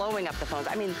blowing up the phones.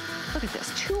 I mean, look at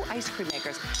this, 2 ice cream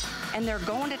makers, and they're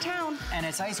going to town. And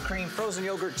it's ice cream, frozen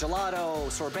yogurt, gelato,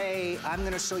 sorbet. I'm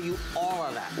gonna show you all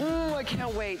of that. Ooh, I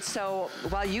can't wait. So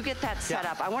while you get that set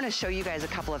up, I wanna show you guys a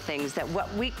couple of things that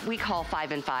what we call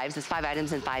 5 in 5s. It's 5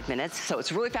 items in 5 minutes, so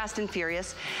it's really fast and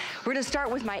furious. We're gonna start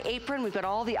with my apron. We've got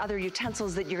all the other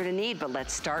utensils that you're gonna need, but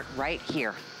let's start right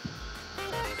here.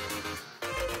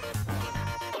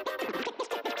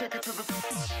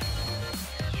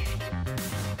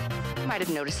 You might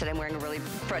have noticed that I'm wearing a really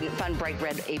fun bright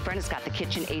red apron. It's got the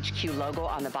KitchenHQ logo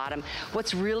on the bottom.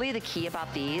 What's really the key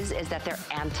about these is that they're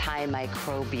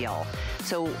antimicrobial.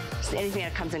 So anything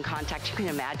that comes in contact, you can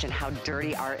imagine how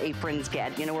dirty our aprons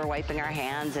get. You know, we're wiping our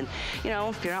hands, and you know,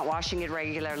 if you're not washing it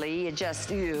regularly, it just,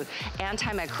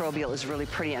 antimicrobial is really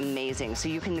pretty amazing. So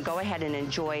you can go ahead and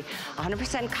enjoy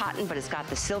 100% cotton, but it's got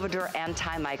the Silvadur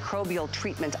antimicrobial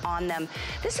treatment on them.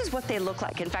 This is what they look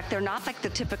like. In fact, they're not like the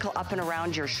typical up and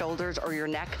around your shoulders or your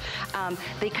neck.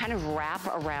 They kind of wrap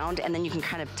around, and then you can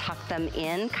kind of tuck them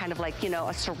in, kind of like, you know,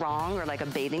 a sarong or like a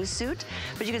bathing suit.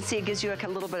 But you can see it gives you like a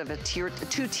little bit of a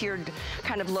two-tiered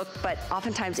kind of look, but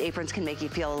oftentimes aprons can make you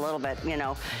feel a little bit, you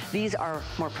know, these are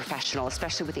more professional,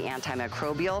 especially with the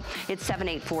antimicrobial. It's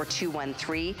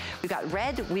 784213. We've got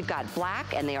red, we've got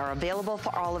black, and they are available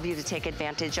for all of you to take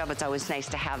advantage of. It's always nice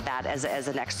to have that as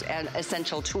an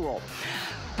essential tool.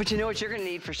 But you know what you're gonna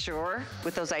need for sure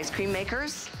with those ice cream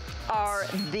makers are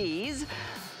these,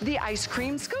 the ice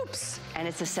cream scoops. And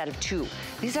it's a set of 2.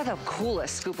 These are the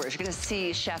coolest scoopers. You're gonna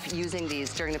see Chef using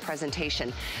these during the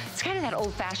presentation. It's kind of that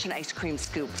old-fashioned ice cream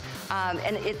scoop.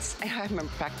 And it's, I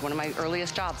remember back one of my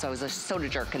earliest jobs, I was a soda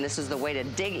jerk, and this is the way to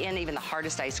dig in even the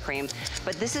hardest ice cream.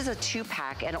 But this is a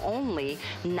 2-pack at only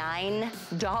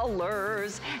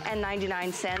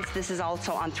 $9.99. This is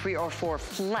also on 3 or 4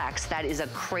 flex. That is a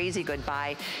crazy good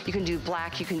buy. You can do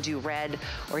black, you can do red,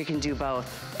 or you can do both.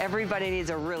 Everybody needs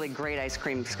a really great ice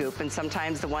cream scoop, and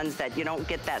sometimes the ones that you don't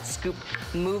get that scoop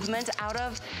movement out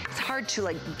of, it's hard to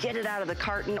like get it out of the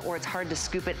carton, or it's hard to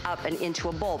scoop it up and into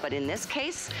a bowl. But in this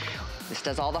case, this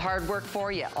does all the hard work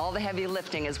for you, all the heavy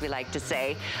lifting, as we like to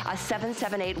say.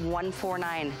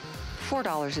 778149,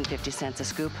 $4.50 a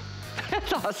scoop.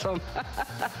 That's awesome.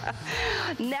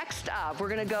 Next up, we're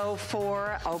gonna go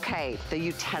for, okay, the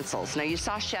utensils. Now you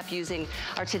saw Chef using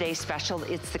our today's special.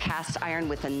 It's the cast iron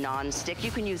with a non-stick.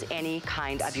 You can use any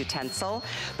kind of utensil,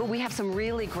 but we have some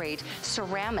really great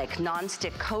ceramic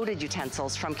non-stick coated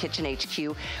utensils from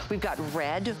KitchenHQ. We've got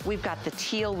red, we've got the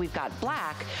teal, we've got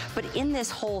black, but in this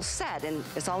whole set, and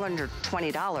it's all under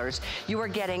 $20, you are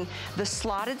getting the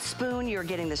slotted spoon, you're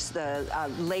getting this, the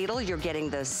ladle, you're getting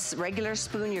this regular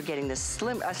spoon, you're getting the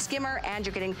skimmer, and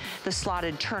you're getting the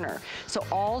slotted turner. So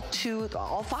all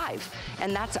 5.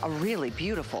 And that's a really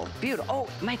beautiful. Oh,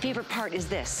 my favorite part is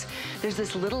this. There's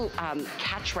this little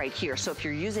catch right here. So if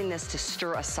you're using this to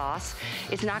stir a sauce,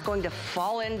 it's not going to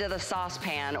fall into the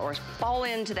saucepan or fall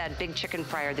into that big chicken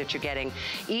fryer that you're getting.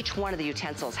 Each one of the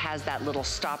utensils has that little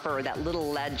stopper or that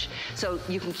little ledge. So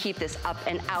you can keep this up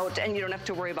and out, and you don't have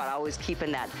to worry about always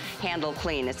keeping that handle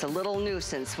clean. It's a little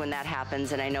nuisance when that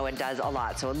happens, and I know it does a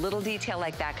lot. So a little little detail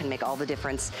like that can make all the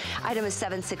difference. Item is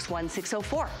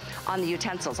 761604 on the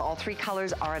utensils. All 3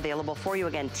 colors are available for you.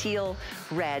 Again, teal,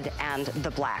 red, and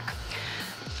the black.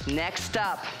 Next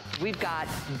up, we've got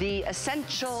the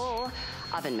Essential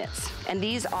Oven Mitts. And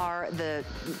these are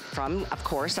from, of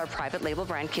course, our private label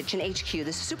brand, KitchenHQ,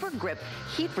 the super grip,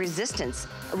 heat resistant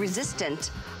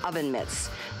oven mitts.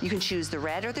 You can choose the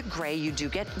red or the gray. You do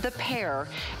get the pair,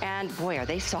 and boy, are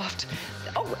they soft.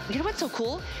 Oh, you know what's so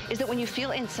cool? Is that when you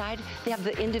feel inside, they have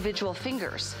the individual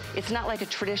fingers. It's not like a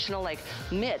traditional like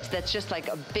mitt that's just like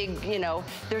a big, you know,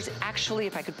 there's actually,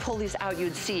 if I could pull these out,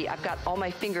 you'd see I've got all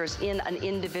my fingers in an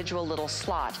individual little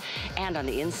slot. And on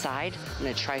the inside, I'm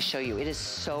gonna try to show you, it is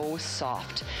so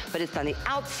soft, but it's on the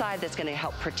outside that's gonna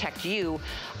help protect you.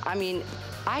 I mean,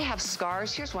 I have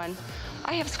scars, here's one.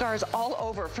 I have scars all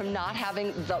over from not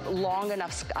having the long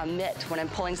enough mitt when I'm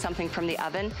pulling something from the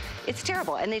oven. It's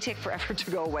terrible, and they take forever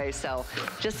to go away, so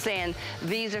just saying,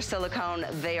 these are silicone.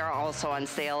 They are also on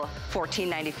sale,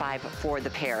 $14.95 for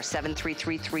the pair,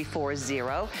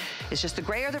 733340. It's just the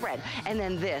gray or the red. And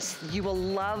then this, you will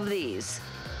love these.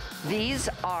 These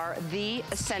are the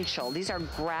Essential. These are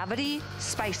gravity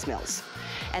spice mills.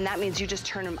 And that means you just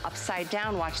turn them upside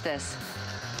down, watch this.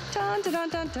 Dun, dun, dun,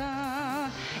 dun,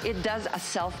 dun. It does a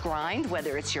self-grind,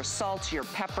 whether it's your salt, your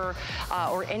pepper,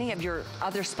 or any of your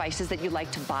other spices that you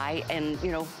like to buy in,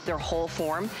 you know, their whole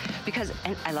form. Because,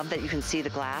 and I love that you can see the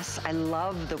glass. I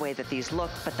love the way that these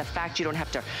look, but the fact you don't have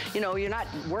to, you know, you're not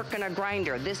working a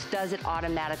grinder. This does it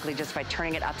automatically just by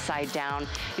turning it upside down.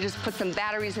 You just put some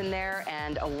batteries in there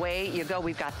and away you go.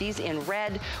 We've got these in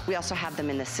red. We also have them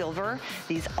in the silver.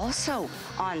 These also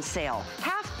on sale.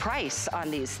 Half price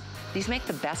on these. These make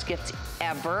the best gifts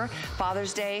ever.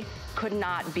 Father's Day could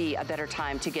not be a better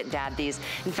time to get Dad these.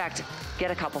 In fact, get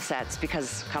a couple sets,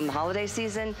 because come the holiday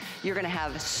season, you're gonna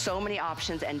have so many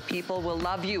options and people will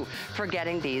love you for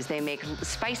getting these. They make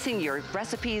spicing your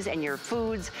recipes and your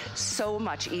foods so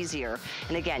much easier.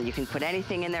 And again, you can put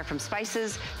anything in there from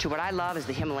spices to what I love is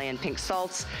the Himalayan pink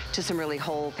salts to some really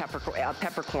whole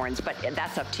peppercorns, but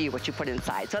that's up to you what you put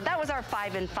inside. So that was our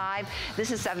 5 in 5.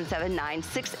 This is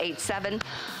 779687.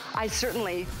 I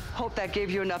certainly hope that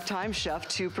gave you enough time, Chef,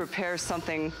 to prepare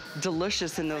something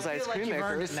delicious in those ice cream makers. I feel like you've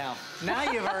earned it now.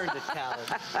 Now you've earned it,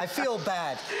 Callie. I feel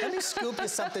bad. Let me scoop you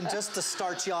something just to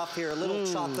start you off here. A little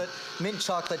chocolate, mint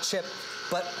chocolate chip.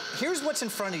 But here's what's in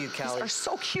front of you, Callie. These are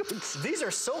so cute. These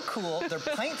are so cool. They're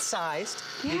pint-sized.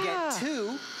 Yeah. You get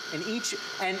 2 in each.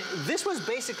 And this was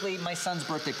basically my son's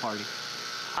birthday party.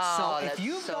 Oh, so if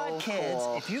you've got kids,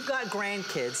 if you've got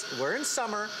grandkids, we're in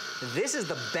summer, this is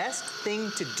the best thing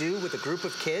to do with a group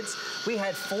of kids. We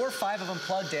had 4 or 5 of them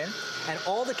plugged in, and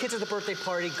all the kids at the birthday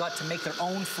party got to make their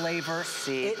own flavor.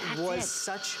 It was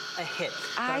such a hit.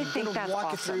 I think that's awesome. I'm going to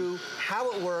walk you through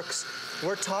how it works.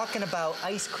 We're talking about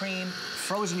ice cream,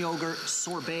 frozen yogurt,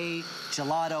 sorbet,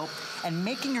 gelato, and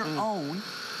making your own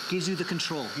gives you the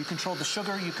control. You control the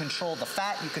sugar, you control the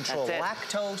fat, you control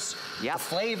lactose, the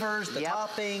flavors, the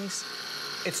toppings.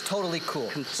 It's totally cool.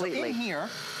 Completely. So in here,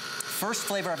 first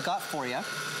flavor I've got for you,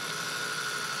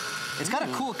 it's got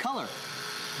a cool color.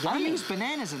 I use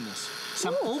bananas in this.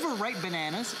 Some overripe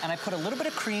bananas, and I put a little bit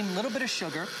of cream, a little bit of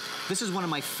sugar. This is one of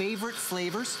my favorite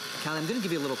flavors. Callie, I'm gonna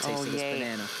give you a little taste of this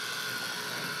banana.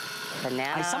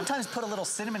 Banana. I sometimes put a little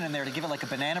cinnamon in there to give it like a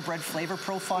banana bread flavor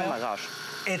profile. Oh my gosh.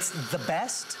 It's the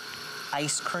best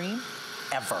ice cream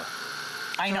ever.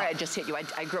 I know. I just hit you.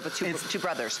 I grew up with two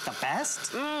brothers. The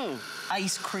best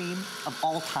ice cream of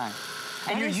all time.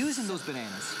 And you're using those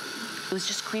bananas. It was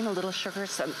just cream, a little sugar,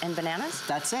 and bananas?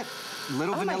 That's it.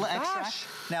 Little vanilla extract.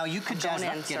 Now you could jazz it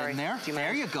up. Get in there.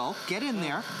 There you go. Get in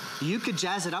there. You could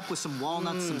jazz it up with some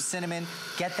walnuts, some cinnamon,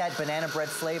 get that banana bread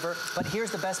flavor. But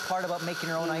here's the best part about making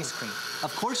your own ice cream.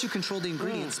 Of course you control the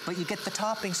ingredients, but you get the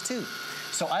toppings too.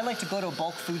 So I like to go to a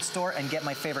bulk food store and get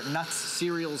my favorite nuts,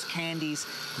 cereals, candies,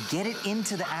 get it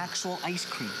into the actual ice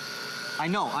cream. I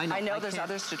know. I know there's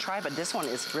others to try, but this one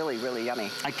is really, really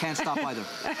yummy. I can't stop either.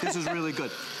 This is really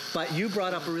good. But you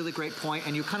brought up a really great point,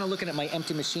 and you're kind of looking at my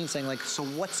empty machine saying, like, so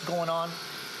what's going on?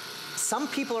 Some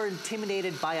people are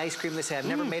intimidated by ice cream. They say, I've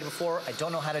never made it before. I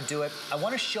don't know how to do it. I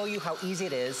want to show you how easy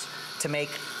it is to make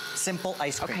simple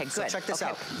ice cream. Okay, good. So check this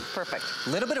out. Perfect. A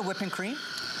little bit of whipping cream,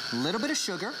 a little bit of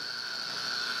sugar,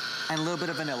 and a little bit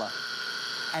of vanilla.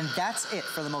 And that's it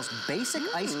for the most basic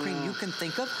ice cream you can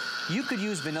think of. You could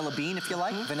use vanilla bean if you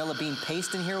like. Vanilla bean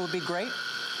paste in here would be great.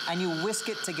 And you whisk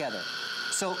it together.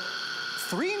 So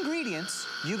 3 ingredients,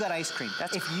 you got ice cream.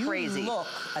 That's crazy. If you look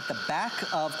at the back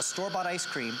of a store-bought ice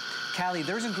cream, Callie,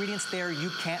 there's ingredients there you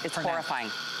can't pronounce. Horrifying.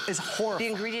 is horrible. The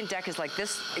ingredient deck is like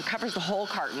this. It covers the whole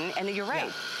carton, and you're right.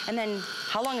 Yeah. And then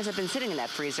how long has it been sitting in that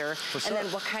freezer? For sure. And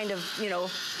then what kind of, you know,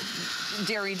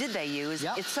 dairy did they use?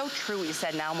 Yep. It's so true what you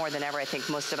said. Now more than ever, I think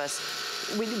most of us,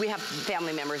 we have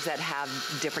family members that have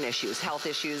different issues, health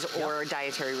issues or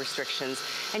dietary restrictions.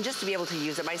 And just to be able to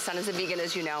use it, my son is a vegan,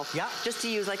 as you know, just to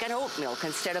use like an oat milk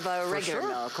instead of a regular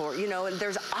milk, or, you know,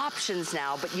 there's options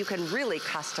now, but you can really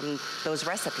custom those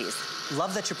recipes.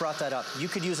 Love that you brought that up. You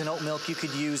could use an oat milk, you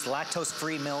could use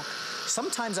lactose-free milk.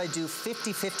 Sometimes I do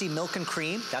 50-50 milk and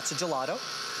cream. That's a gelato.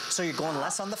 So you're going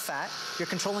less on the fat. You're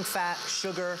controlling fat,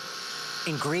 sugar,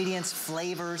 ingredients,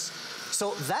 flavors.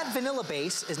 So that vanilla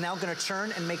base is now gonna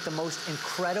churn and make the most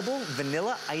incredible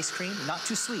vanilla ice cream, not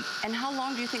too sweet. And how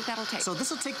long do you think that'll take? So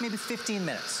this will take maybe 15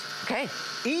 minutes. Okay.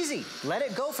 Easy. Let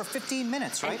it go for 15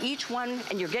 minutes, right? And each one,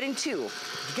 and you're getting two.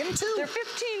 You're getting two. They're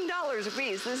 $15 a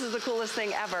piece. This is the coolest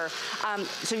thing ever.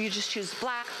 So you just choose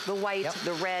black, the white,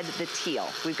 the red, the teal.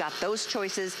 We've got those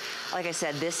choices. Like I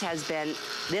said, this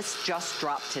just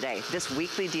dropped today. This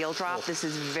weekly deal drop, this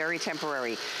is very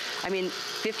temporary. I mean,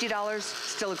 $50,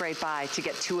 still a great buy to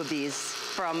get two of these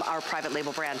from our private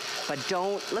label brand. But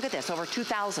don't, look at this, over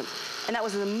 2,000. And that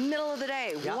was in the middle of the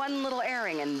day, one little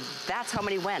airing, and that's how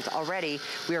many went already.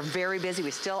 We are very busy.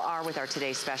 We still are with our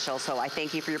Today Special, so I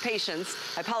thank you for your patience.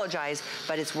 I apologize,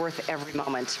 but it's worth every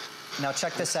moment. Now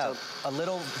check this out. A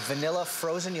little vanilla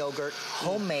frozen yogurt,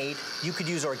 homemade. You could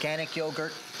use organic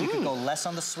yogurt. You could go less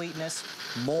on the sweetness,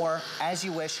 more, as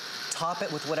you wish. Top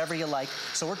it with whatever you like.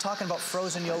 So we're talking about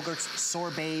frozen yogurts,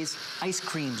 sorbets, ice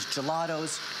creams,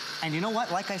 gelatos. And you know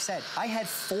what? Like I said, I had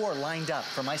 4 lined up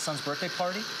for my son's birthday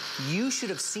party. You should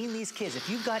have seen these kids. If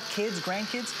you've got kids,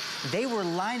 grandkids, they were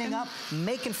lining up,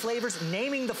 making flavors,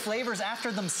 naming the flavors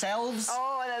after themselves.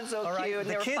 Oh, that's so cute.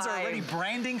 The kids are already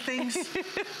branding things.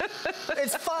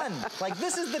 It's fun. Like,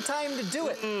 this is the time to do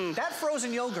it. That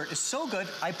frozen yogurt is so good.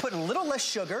 I put a little less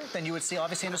sugar than you would see,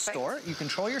 obviously, in a store. You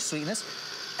control your sweetness.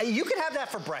 You could have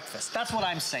that for breakfast. That's what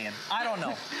I'm saying. I don't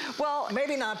know. Well,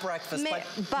 maybe not breakfast, but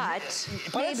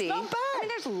maybe. It's not bad. I mean,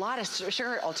 there's a lot of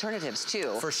sugar alternatives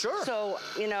too. For sure. So,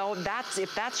 you know,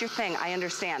 if that's your thing, I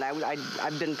understand.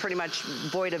 I've been pretty much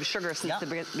void of sugar since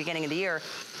the beginning of the year,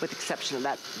 with the exception of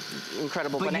that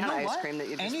incredible banana ice cream that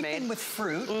you just made. Anything with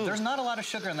fruit, there's not a lot of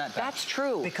sugar in that batch. That's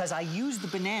true. Because I use the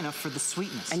banana for the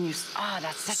sweetness. And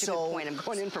that's such a good point. I'm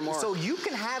going in for more. So you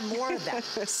can have more of that.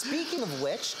 Speaking of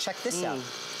which, check this out.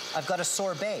 I've got a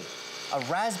sorbet, a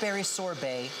raspberry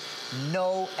sorbet,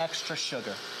 no extra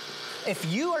sugar. If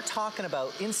you are talking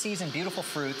about in-season beautiful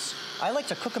fruits, I like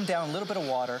to cook them down in a little bit of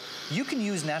water. You can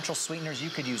use natural sweeteners. You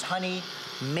could use honey,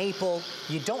 maple.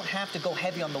 You don't have to go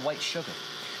heavy on the white sugar.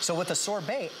 So with a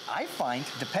sorbet, I find,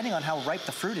 depending on how ripe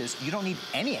the fruit is, you don't need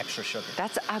any extra sugar.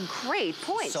 That's a great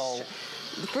point. So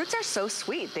the fruits are so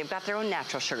sweet. They've got their own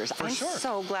natural sugars. I'm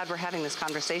so glad we're having this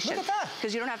conversation. Look at that.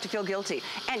 Because you don't have to feel guilty.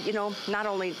 And, you know, not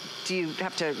only do you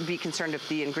have to be concerned with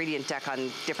the ingredient deck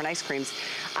on different ice creams,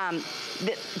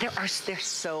 they're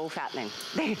so fattening.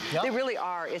 They really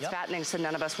are. It's fattening, so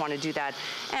none of us want to do that.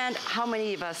 And how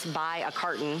many of us buy a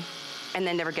carton and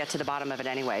then never get to the bottom of it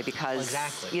anyway because,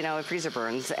 you know, it freezer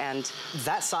burns. And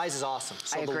that size is awesome.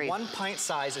 So I agree. The 1 pint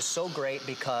size is so great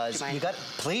because you got,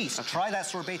 please try that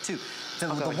sorbet too. The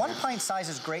 1 pint size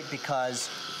is great because,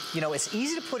 you know, it's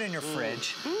easy to put in your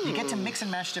fridge. You get to mix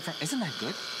and match different, isn't that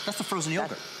good? That's the frozen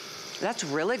yogurt. That's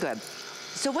really good.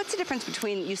 So what's the difference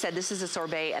between, you said this is a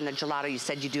sorbet, and the gelato, you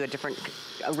said you do a different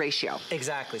ratio.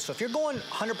 Exactly. So if you're going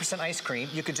 100% ice cream,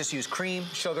 you could just use cream,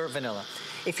 sugar, vanilla.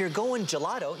 If you're going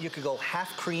gelato, you could go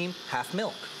half cream, half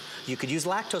milk. You could use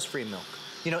lactose-free milk.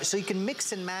 You know, so you can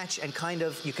mix and match and kind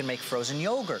of, you can make frozen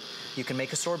yogurt. You can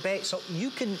make a sorbet. So you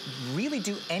can really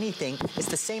do anything. It's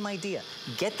the same idea.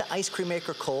 Get the ice cream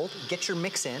maker cold, get your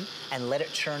mix in, and let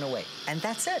it churn away. And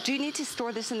that's it. Do you need to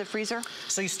store this in the freezer?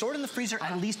 So you store it in the freezer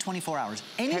at least 24 hours.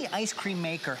 Any ice cream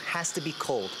maker has to be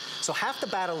cold. So half the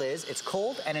battle is, it's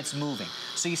cold and it's moving.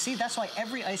 So you see, that's why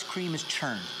every ice cream is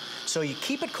churned. So you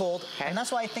keep it cold, and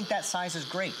that's why I think that size is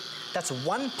great. That's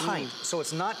 1 pint, so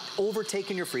it's not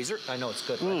overtaking your freezer. I know it's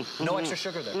good, right? No extra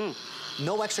sugar there.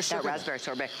 No extra sugar. That raspberry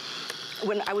sorbet.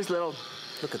 When I was little,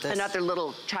 look at this. Another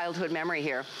little childhood memory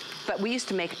here. But we used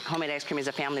to make homemade ice cream as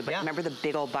a family, but remember the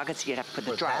big old buckets? You'd have to put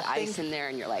the dry ice in there,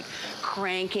 and you're like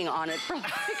cranking on it for like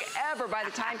ever. By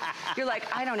the time you're like,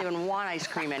 I don't even want ice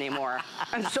cream anymore.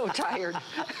 I'm so tired.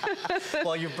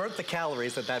 Well, you burnt the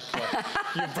calories at that point.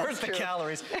 You burnt the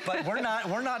calories, but we're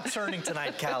not turning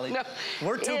tonight, Callie. No,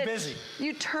 we're too busy.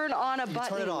 You turn on a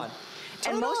button. You turn it on.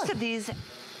 And most of these,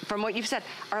 from what you've said,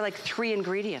 are like 3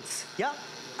 ingredients. Yeah,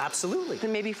 absolutely.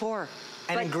 Then maybe 4.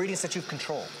 And ingredients that you've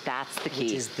controlled. That's the key.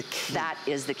 Which is the key. That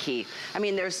is the key. I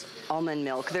mean, there's almond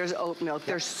milk, there's oat milk,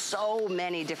 there's so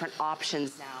many different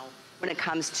options now when it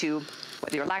comes to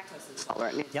whether you're lactose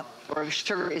intolerant or if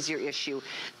sugar is your issue.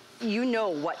 You know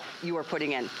what you are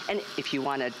putting in. And if you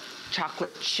want a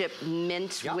chocolate chip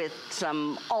mint with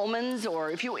some almonds, or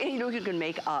if you know, you can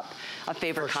make up a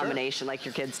favorite combination like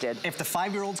your kids did. If the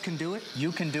 5-year-olds can do it,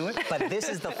 you can do it. But this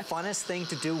is the funnest thing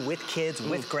to do with kids,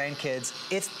 with grandkids.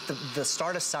 It's the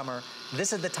start of summer.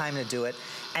 This is the time to do it.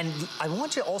 And I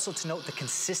want you also to note the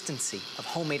consistency of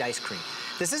homemade ice cream.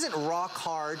 This isn't rock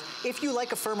hard. If you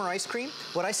like a firmer ice cream,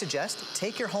 what I suggest,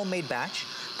 take your homemade batch,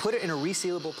 put it in a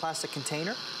resealable plastic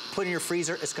container, put it in your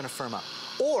freezer, it's gonna firm up.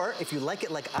 Or if you like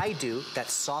it like I do, that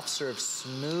soft serve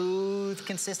smooth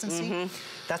consistency,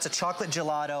 that's a chocolate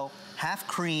gelato, half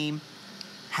cream,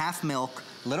 half milk,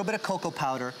 a little bit of cocoa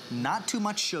powder, not too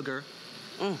much sugar,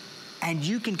 and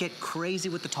you can get crazy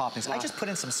with the toppings. I just put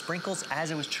in some sprinkles as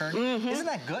it was churning. Isn't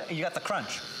that good? And you got the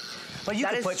crunch. But you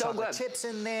can put chocolate chips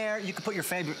in there. You can put your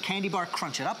favorite candy bar,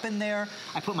 crunch it up in there.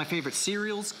 I put my favorite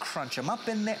cereals, crunch them up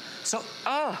in there. So,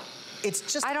 it's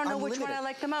just I don't know unlimited. which one I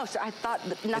like the most. I thought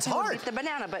that nothing would beat the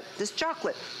banana, but this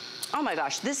chocolate. Oh my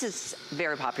gosh, this is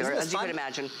very popular, as you can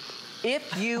imagine.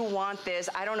 If you want this,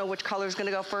 I don't know which color is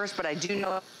gonna go first, but I do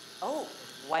know,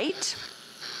 white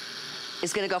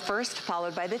is gonna go first,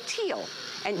 followed by the teal.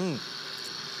 And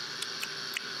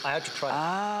I have to try it.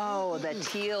 Oh, the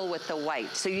teal with the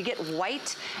white. So you get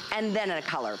white and then a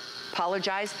color.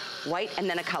 Apologize, white and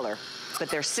then a color. But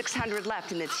there's 600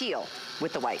 left in the teal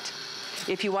with the white.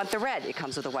 If you want the red, it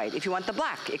comes with the white. If you want the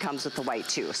black, it comes with the white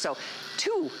too. So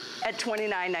 2 at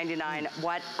 $29.99.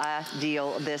 What a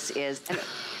deal this is. And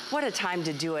what a time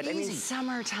to do it. I mean,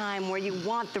 summertime where you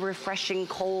want the refreshing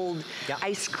cold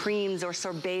ice creams or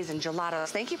sorbets and gelatos.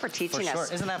 Thank you for teaching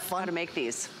us Isn't that fun? how to make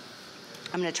these.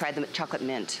 I'm gonna try the chocolate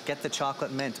mint. Get the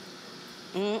chocolate mint.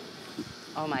 Oh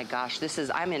my gosh,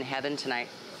 I'm in heaven tonight.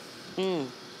 Okay,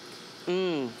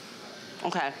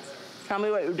 tell me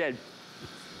what you did.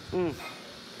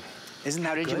 Isn't that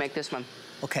How did good? you make this one?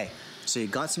 Okay, so you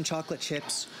got some chocolate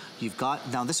chips. You've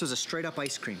got, now this was a straight up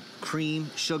ice cream. Cream,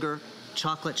 sugar,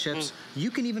 chocolate chips.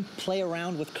 You can even play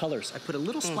around with colors. I put a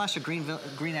little splash of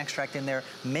green extract in there,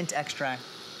 mint extract.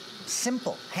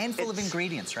 Simple, handful of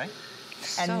ingredients, right?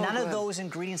 And none of those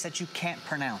ingredients that you can't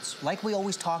pronounce, like we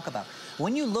always talk about.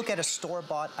 When you look at a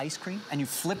store-bought ice cream and you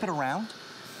flip it around,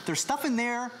 there's stuff in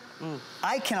there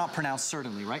I cannot pronounce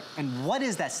certainly, right? And what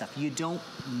is that stuff? You don't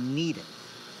need it.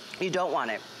 You don't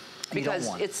want it because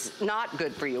it's not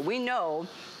good for you. We know,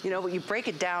 you know, you break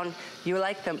it down, you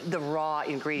like the raw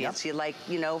ingredients. You like,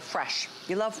 you know, fresh.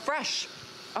 You love fresh.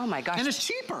 Oh my gosh. And it's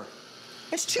cheaper.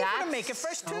 It's cheaper to make it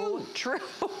fresh too. True.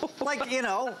 Like, you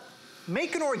know,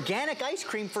 make an organic ice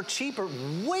cream for cheaper,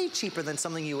 way cheaper than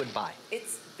something you would buy.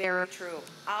 It's very true.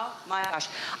 Oh my gosh.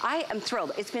 I am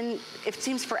thrilled. It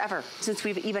seems forever since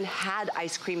we've even had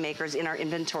ice cream makers in our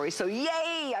inventory. So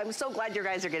yay! I'm so glad you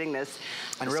guys are getting this.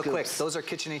 And real quick, those are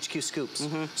KitchenHQ scoops.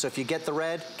 So if you get the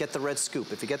red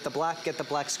scoop. If you get the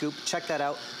black scoop. Check that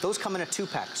out. Those come in a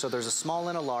 2-pack. So there's a small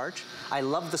and a large. I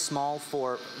love the small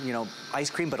for, you know,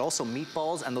 ice cream, but also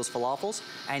meatballs and those falafels.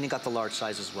 And you got the large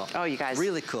size as well. Oh, you guys.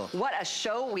 Really cool. What a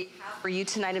show we have for you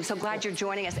tonight. I'm so glad you're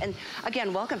joining us. And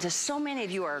again, welcome to so many of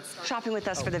you are shopping with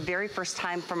us for the very first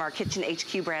time from our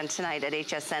KitchenHQ brand tonight at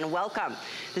HSN. Welcome.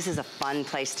 This is a fun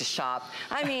place to shop.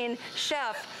 I mean,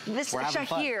 Chef, this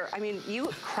Shahir, I mean, you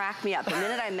cracked me up the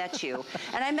minute I met you.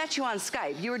 And I met you on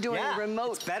Skype. You were doing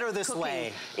remote it's better this cooking,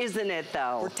 way. Isn't it,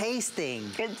 though? We're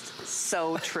tasting. It's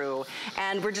so true.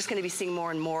 And we're just going to be seeing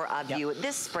more and more of you.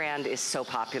 This brand is so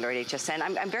popular at HSN.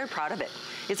 I'm very proud of it.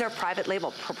 It's our private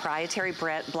label, proprietary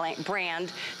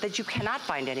brand that you cannot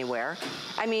find anywhere.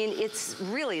 I mean, it's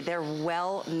really, they're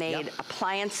well-made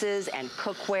appliances and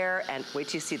cookware, and wait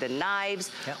till you see the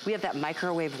knives. We have that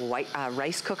microwave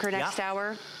rice cooker next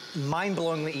hour.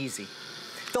 Mind-blowingly easy.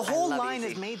 The whole line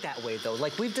is made that way, though.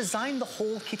 Like, we've designed the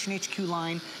whole KitchenHQ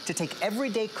line to take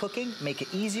everyday cooking, make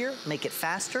it easier, make it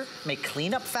faster, make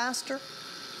cleanup faster.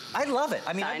 I love it.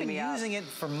 I mean, I've been using it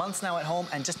for months now at home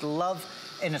and just love,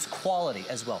 and it's quality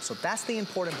as well. So that's the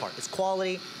important part. It's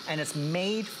quality, and it's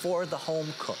made for the home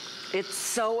cook. It's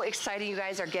so exciting. You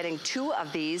guys are getting 2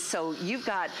 of these, so you've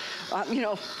got, you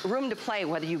know, room to play,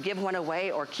 whether you give one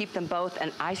away or keep them both.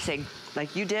 And I say,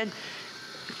 like you did,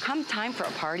 come time for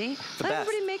a party, let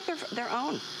everybody make their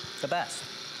own. The best.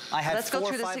 I had 4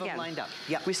 or 5 of them lined up.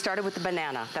 We started with the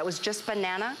banana. That was just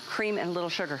banana, cream, and a little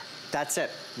sugar. That's it.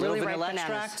 Really vanilla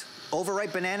extract.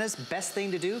 Overripe bananas, best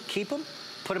thing to do. Keep them,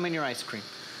 put them in your ice cream.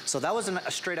 So that was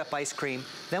a straight up ice cream.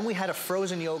 Then we had a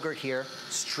frozen yogurt here,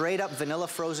 straight up vanilla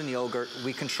frozen yogurt.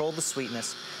 We controlled the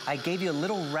sweetness. I gave you a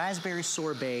little raspberry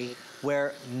sorbet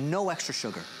where no extra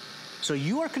sugar. So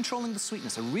you are controlling the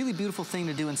sweetness, a really beautiful thing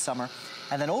to do in summer.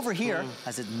 And then over here,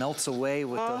 as it melts away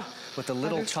with the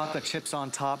little chocolate chips on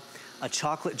top, a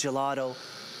chocolate gelato,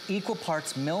 equal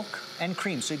parts milk and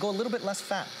cream. So you go a little bit less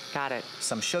fat. Got it.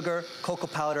 Some sugar, cocoa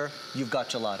powder, you've got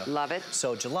gelato. Love it.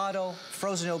 So gelato,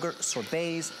 frozen yogurt,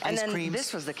 sorbets, and ice then creams.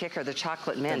 This was the kicker, the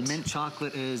chocolate mint. The mint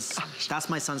chocolate is, that's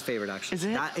my son's favorite actually. Is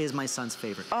it? That is my son's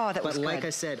favorite. Oh, that was good. But like I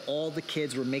said, all the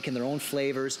kids were making their own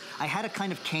flavors. I had a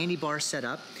kind of candy bar set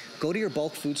up. Go to your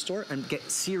bulk food store and get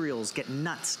cereals, get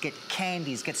nuts, get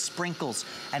candies, get sprinkles,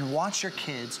 and watch your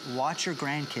kids, watch your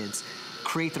grandkids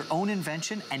create their own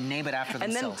invention and name it after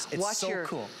themselves. It's so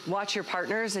cool. Watch your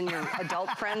partners and your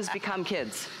adult friends become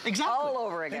kids. Exactly. All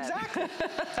over again. Exactly.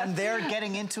 And they're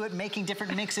getting into it, making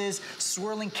different mixes,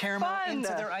 swirling caramel into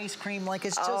their ice cream. Like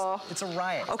it's just, it's a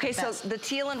riot. Okay, so the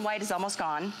teal and white is almost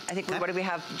gone. I think, what do we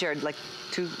have, Jared, like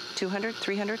 200,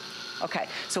 300? Okay,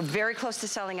 so very close to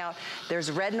selling out.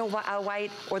 There's red and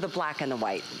white or the black and the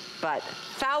white, but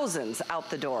thousands out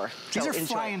the door. These are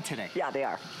flying today. Yeah, they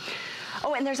are.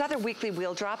 Oh, and there's other weekly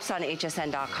wheel drops on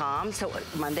hsn.com. So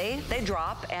Monday, they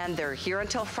drop, and they're here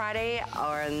until Friday,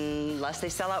 or unless they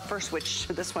sell out first, which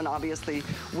this one obviously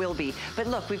will be. But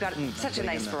look, we've got such a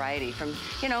nice variety from,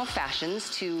 you know,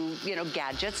 fashions to, you know,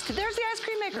 gadgets to there's the ice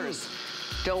cream makers.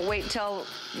 Don't wait till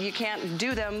you can't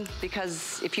do them,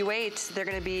 because if you wait, they're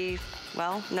gonna be,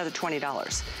 well, another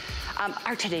 $20.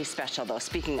 Our today's special, though,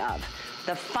 speaking of,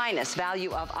 the finest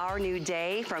value of our new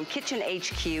day from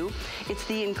KitchenHQ. It's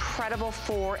the incredible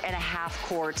 4.5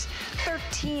 quart,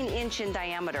 13-inch in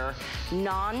diameter,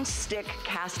 non-stick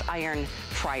cast iron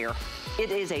fryer. It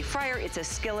is a fryer, it's a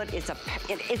skillet, it's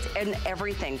an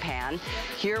everything pan.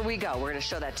 Here we go, we're gonna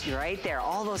show that to you right there.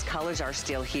 All those colors are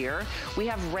still here. We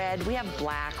have red, we have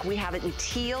black, we have it in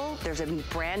teal, there's a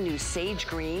brand new sage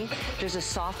green, there's a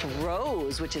soft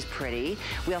rose, which is pretty.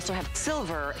 We also have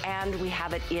silver, and we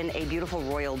have it in a beautiful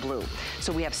royal blue.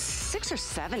 So we have 6 or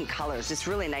 7 colors. It's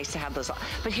really nice to have those.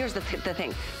 But here's the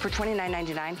thing, for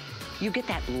 $29.99, you get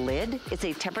that lid. It's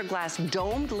a tempered glass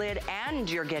domed lid, and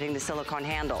you're getting the silicone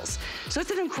handles. So it's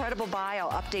an incredible buy.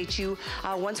 I'll update you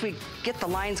once we get the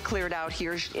lines cleared out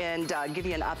here and give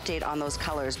you an update on those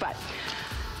colors. But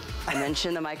I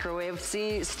mentioned the microwave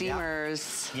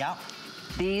steamers. Yeah.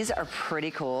 These are pretty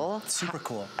cool. Super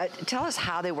cool. Tell us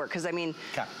how they work, because I mean,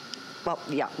 well,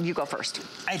 yeah, you go first.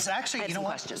 It's actually, you know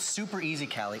what, super easy,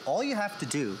 Callie. All you have to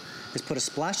do is put a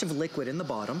splash of liquid in the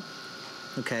bottom,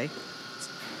 okay?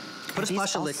 Put a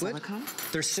splash of liquid. Silicone?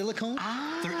 They're silicone.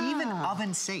 They're even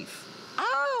oven safe.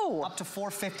 Oh! Up to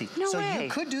 450. No way. You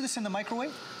could do this in the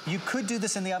microwave. You could do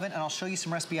this in the oven, and I'll show you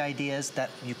some recipe ideas that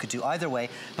you could do either way.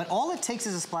 But all it takes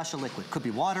is a splash of liquid. Could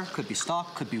be water, could be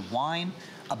stock, could be wine.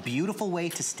 A beautiful way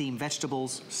to steam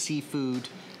vegetables, seafood,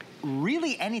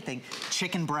 really anything,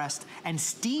 chicken breast, and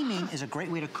steaming is a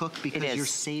great way to cook because you're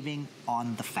saving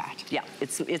on the fat. Yeah,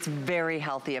 it's very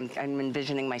healthy. I'm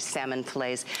envisioning my salmon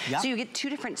fillets. Yep. So you get 2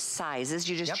 different sizes.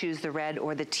 You just choose the red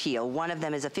or the teal. One of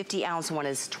them is a 50 ounce, one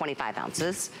is 25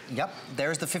 ounces. Yep,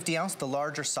 there's the 50 ounce, the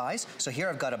larger size. So here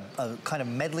I've got a kind of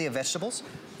medley of vegetables.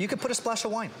 You could put a splash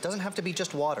of wine. It doesn't have to be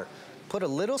just water. Put a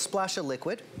little splash of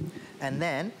liquid, and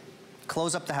then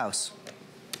close up the house.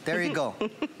 There you go.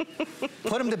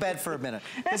 Put them to bed for a minute.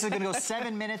 This is gonna go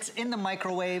 7 minutes in the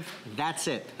microwave. That's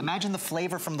it. Imagine the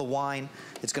flavor from the wine.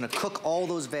 It's gonna cook all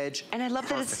those veg. And I love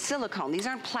that it's silicone. These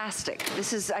aren't plastic.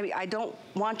 This is, I mean, I don't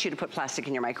want you to put plastic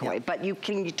in your microwave, but you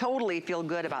totally feel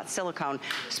good about silicone,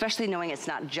 especially knowing it's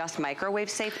not just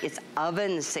microwave safe, it's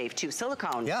oven safe too.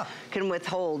 Silicone can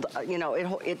withhold, you know,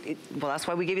 well, that's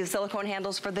why we give you the silicone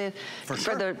handles for the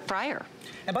fryer.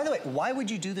 And by the way, why would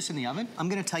you do this in the oven? I'm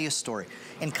gonna tell you a story.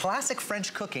 In classic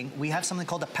French cooking, we have something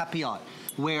called a papillote,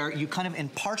 where you kind of in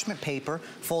parchment paper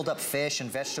fold up fish and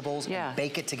vegetables and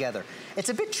bake it together. It's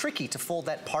a bit tricky to fold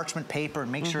that parchment paper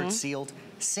and make sure it's sealed.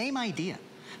 Same idea.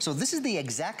 So this is the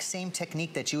exact same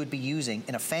technique that you would be using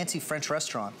in a fancy French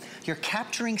restaurant. You're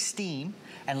capturing steam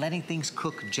and letting things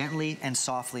cook gently and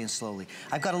softly and slowly.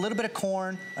 I've got a little bit of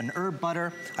corn, an herb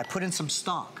butter. I put in some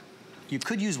stock. You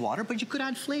could use water, but you could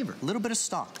add flavor, a little bit of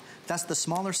stock. That's the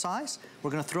smaller size.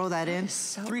 We're gonna throw that in,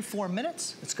 3-4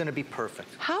 minutes. It's gonna be perfect.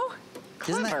 How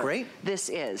clever Isn't that great? This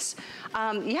is.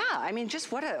 Yeah, I mean,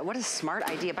 just what a smart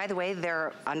idea. By the way,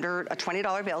 they're under a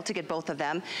 $20 bill to get both of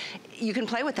them. You can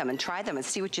play with them and try them and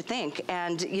see what you think.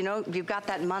 And you know, you've got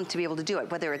that month to be able to do it,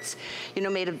 whether it's, you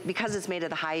know, because it's made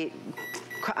of the high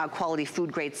quality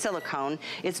food grade silicone.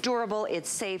 It's durable, it's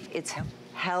safe, it's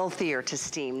healthier to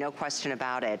steam, no question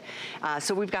about it.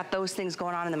 So we've got those things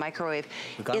going on in the microwave.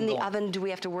 In the oven, do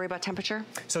we have to worry about temperature?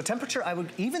 So temperature, I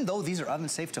would, even though these are oven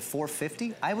safe to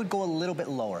 450, I would go a little bit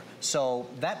lower. So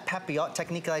that papillote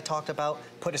technique that I talked about,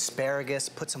 put asparagus,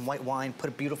 put some white wine, put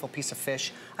a beautiful piece of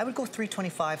fish, I would go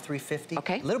 325, 350.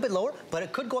 Okay. A little bit lower, but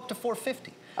it could go up to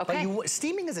 450. Okay. But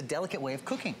steaming is a delicate way of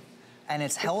cooking. And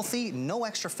it's healthy, no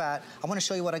extra fat. I want to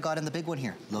show you what I got in the big one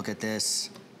here. Look at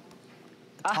this.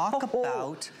 Talk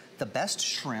about the best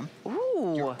shrimp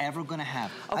you're ever gonna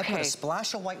have. I put a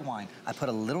splash of white wine. I put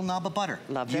a little knob of butter.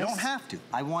 Love you this. don't have to.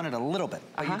 I wanted a little bit,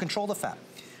 but you control the fat.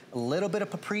 A little bit of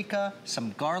paprika,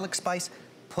 some garlic spice.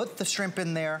 Put the shrimp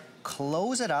in there,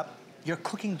 close it up. You're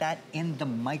cooking that in the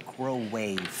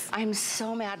microwave. I'm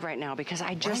so mad right now because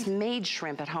I just made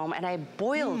shrimp at home and I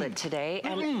boiled it today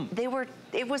and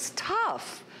it was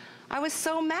tough. I was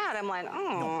so mad. I'm like,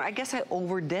 I guess I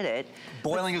overdid it.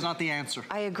 Boiling is not the answer.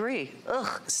 I agree.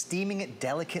 Ugh. Steaming it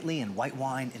delicately in white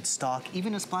wine, in stock,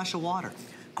 even a splash of water.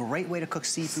 Great way to cook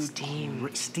seafood. Steam.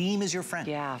 Steam is your friend.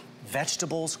 Yeah.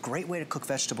 Vegetables, great way to cook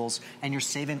vegetables, and you're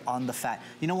saving on the fat.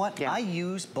 You know what? I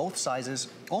use both sizes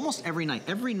almost every night.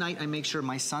 Every night I make sure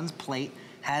my son's plate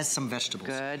has some vegetables.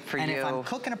 Good for you. And if I'm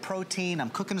cooking a protein, I'm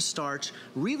cooking a starch,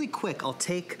 really quick, I'll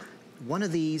take one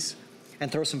of these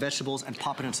and throw some vegetables and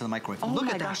pop it into the microwave. Oh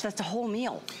my gosh, that's a whole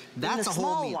meal. That's a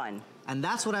whole meal. One. And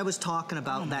that's what I was talking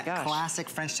about, that classic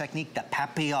French technique, the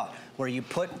papillote, where you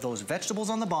put those vegetables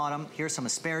on the bottom. Here's some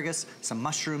asparagus, some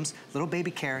mushrooms, little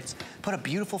baby carrots. Put a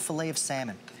beautiful fillet of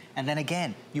salmon. And then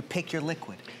again, you pick your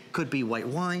liquid. Could be white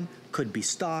wine, could be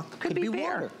stock, could be beer.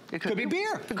 water. It could be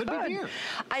beer. It could be beer.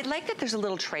 I like that there's a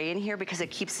little tray in here because it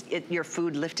keeps your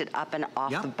food lifted up and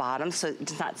off the bottom, so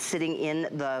it's not sitting in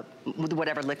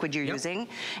whatever liquid you're using.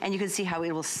 And you can see how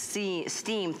it will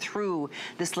steam through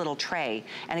this little tray.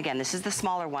 And again, this is the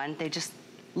smaller one. They just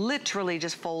literally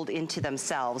just fold into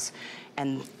themselves.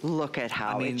 And look at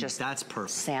how it just... that's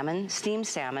perfect. Salmon, steamed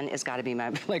salmon has got to be my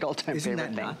all-time favorite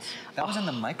thing. Nuts? That was in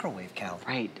the microwave, Cal.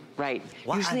 Right.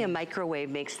 Wow. Usually a microwave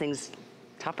makes things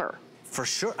tougher. For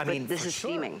sure. I mean, this is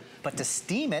steaming. But to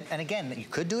steam it, and again, you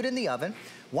could do it in the oven.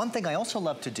 One thing I also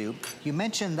love to do, you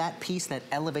mentioned that piece that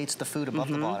elevates the food above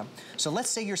the bottom. So let's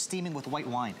say you're steaming with white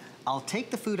wine. I'll take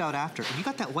the food out after, and you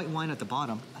got that white wine at the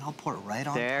bottom, and I'll pour it right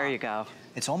on top. There you go.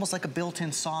 It's almost like a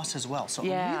built-in sauce as well. So a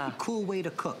really cool way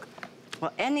to cook.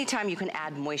 Well, anytime you can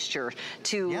add moisture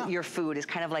to your food is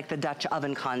kind of like the Dutch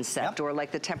oven concept or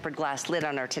like the tempered glass lid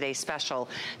on our today's special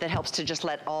that helps to just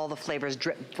let all the flavors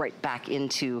drip right back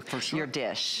into your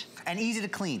dish. And easy to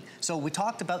clean. So we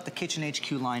talked about the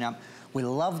KitchenHQ lineup. We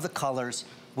love the colors.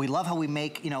 We love how we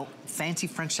make, fancy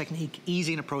French technique,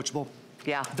 easy and approachable.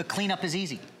 Yeah. The cleanup is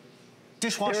easy.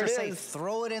 Dishwasher safe,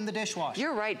 throw it in the dishwasher.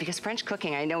 You're right, because French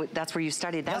cooking, I know that's where you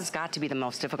studied, that has got to be the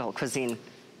most difficult cuisine.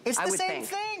 It's the same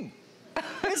thing.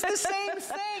 It's the same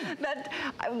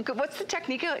thing. What's the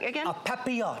technique again? A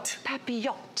papillote.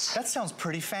 Papillote. That sounds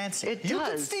pretty fancy. It does. You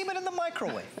can steam it in the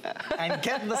microwave and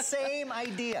get the same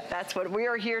idea. That's what we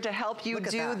are here to help you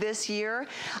do this year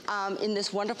in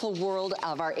this wonderful world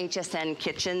of our HSN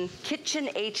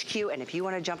KitchenHQ. And if you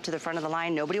want to jump to the front of the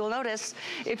line, nobody will notice.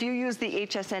 If you use the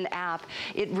HSN app,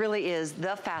 it really is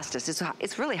the fastest.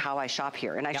 It's really how I shop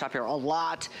here, and I shop here a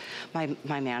lot.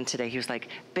 My man today, he was like,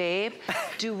 babe,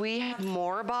 do we have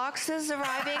more boxes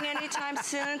arriving anytime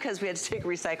soon? Because we had to take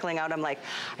recycling out. I'm like,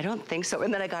 I don't think so.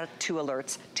 And then I got 2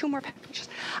 alerts, 2 more packages.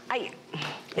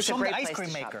 It's a great place to shop.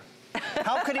 Ice cream maker.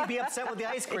 How could he be upset with the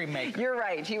ice cream maker? You're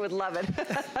right, he would love it.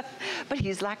 But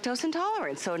he's lactose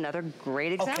intolerant, so another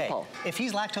great example. Okay, if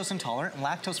he's lactose intolerant and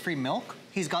lactose-free milk,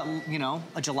 he's got,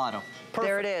 a gelato. Perfect.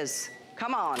 There it is.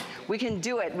 Come on, we can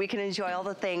do it. We can enjoy all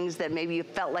the things that maybe you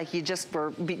felt like you just were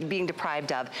being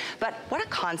deprived of. But what a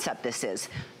concept this is.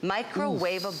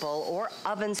 Microwavable or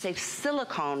oven-safe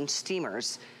silicone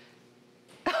steamers.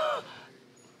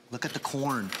 Look at the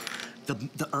corn.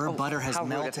 The herb butter has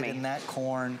melted in that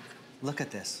corn. Look at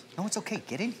this. No, it's okay,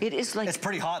 get in. It is like... It's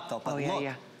pretty hot though, but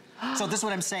look. So this is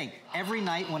what I'm saying. Every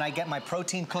night when I get my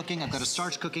protein cooking, I've got a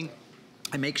starch cooking,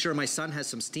 I make sure my son has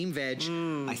some steamed veg.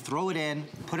 I throw it in,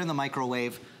 put it in the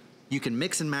microwave. You can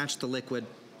mix and match the liquid.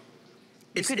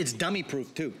 It's dummy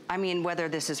proof too. I mean, whether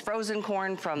this is frozen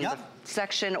corn from the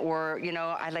section or,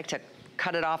 I like to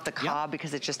cut it off the cob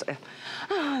because it just,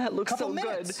 that looks so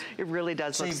good. It really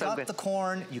does look so good. So you've got the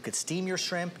corn, you could steam your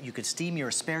shrimp, you could steam your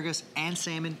asparagus and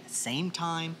salmon same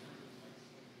time.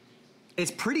 It's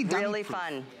pretty dummy Really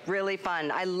fun, really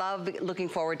fun. I love looking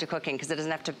forward to cooking because it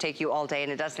doesn't have to take you all day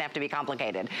and it doesn't have to be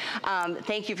complicated.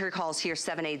 Thank you for your calls here,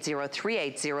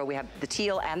 780-380. We have the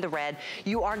teal and the red.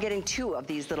 You are getting 2 of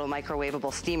these little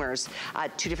microwavable steamers,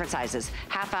 2 different sizes,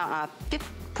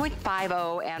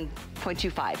 0.50 and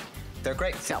 0.25. They're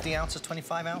great. 50 ounces,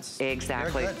 25 ounces.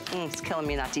 Exactly. It's killing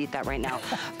me not to eat that right now.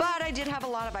 But I did have a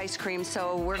lot of ice cream,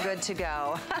 so we're good to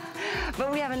go.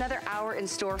 But we have another hour in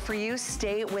store for you.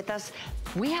 Stay with us.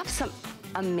 We have some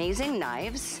amazing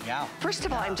knives. Yeah. First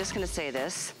of all, I'm just going to say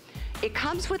this. It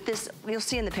comes with this, you'll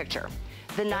see in the picture.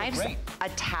 The knives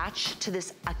attach to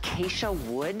this acacia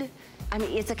wood. I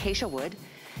mean, it's acacia wood.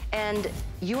 And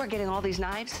you are getting all these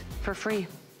knives for free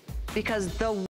because the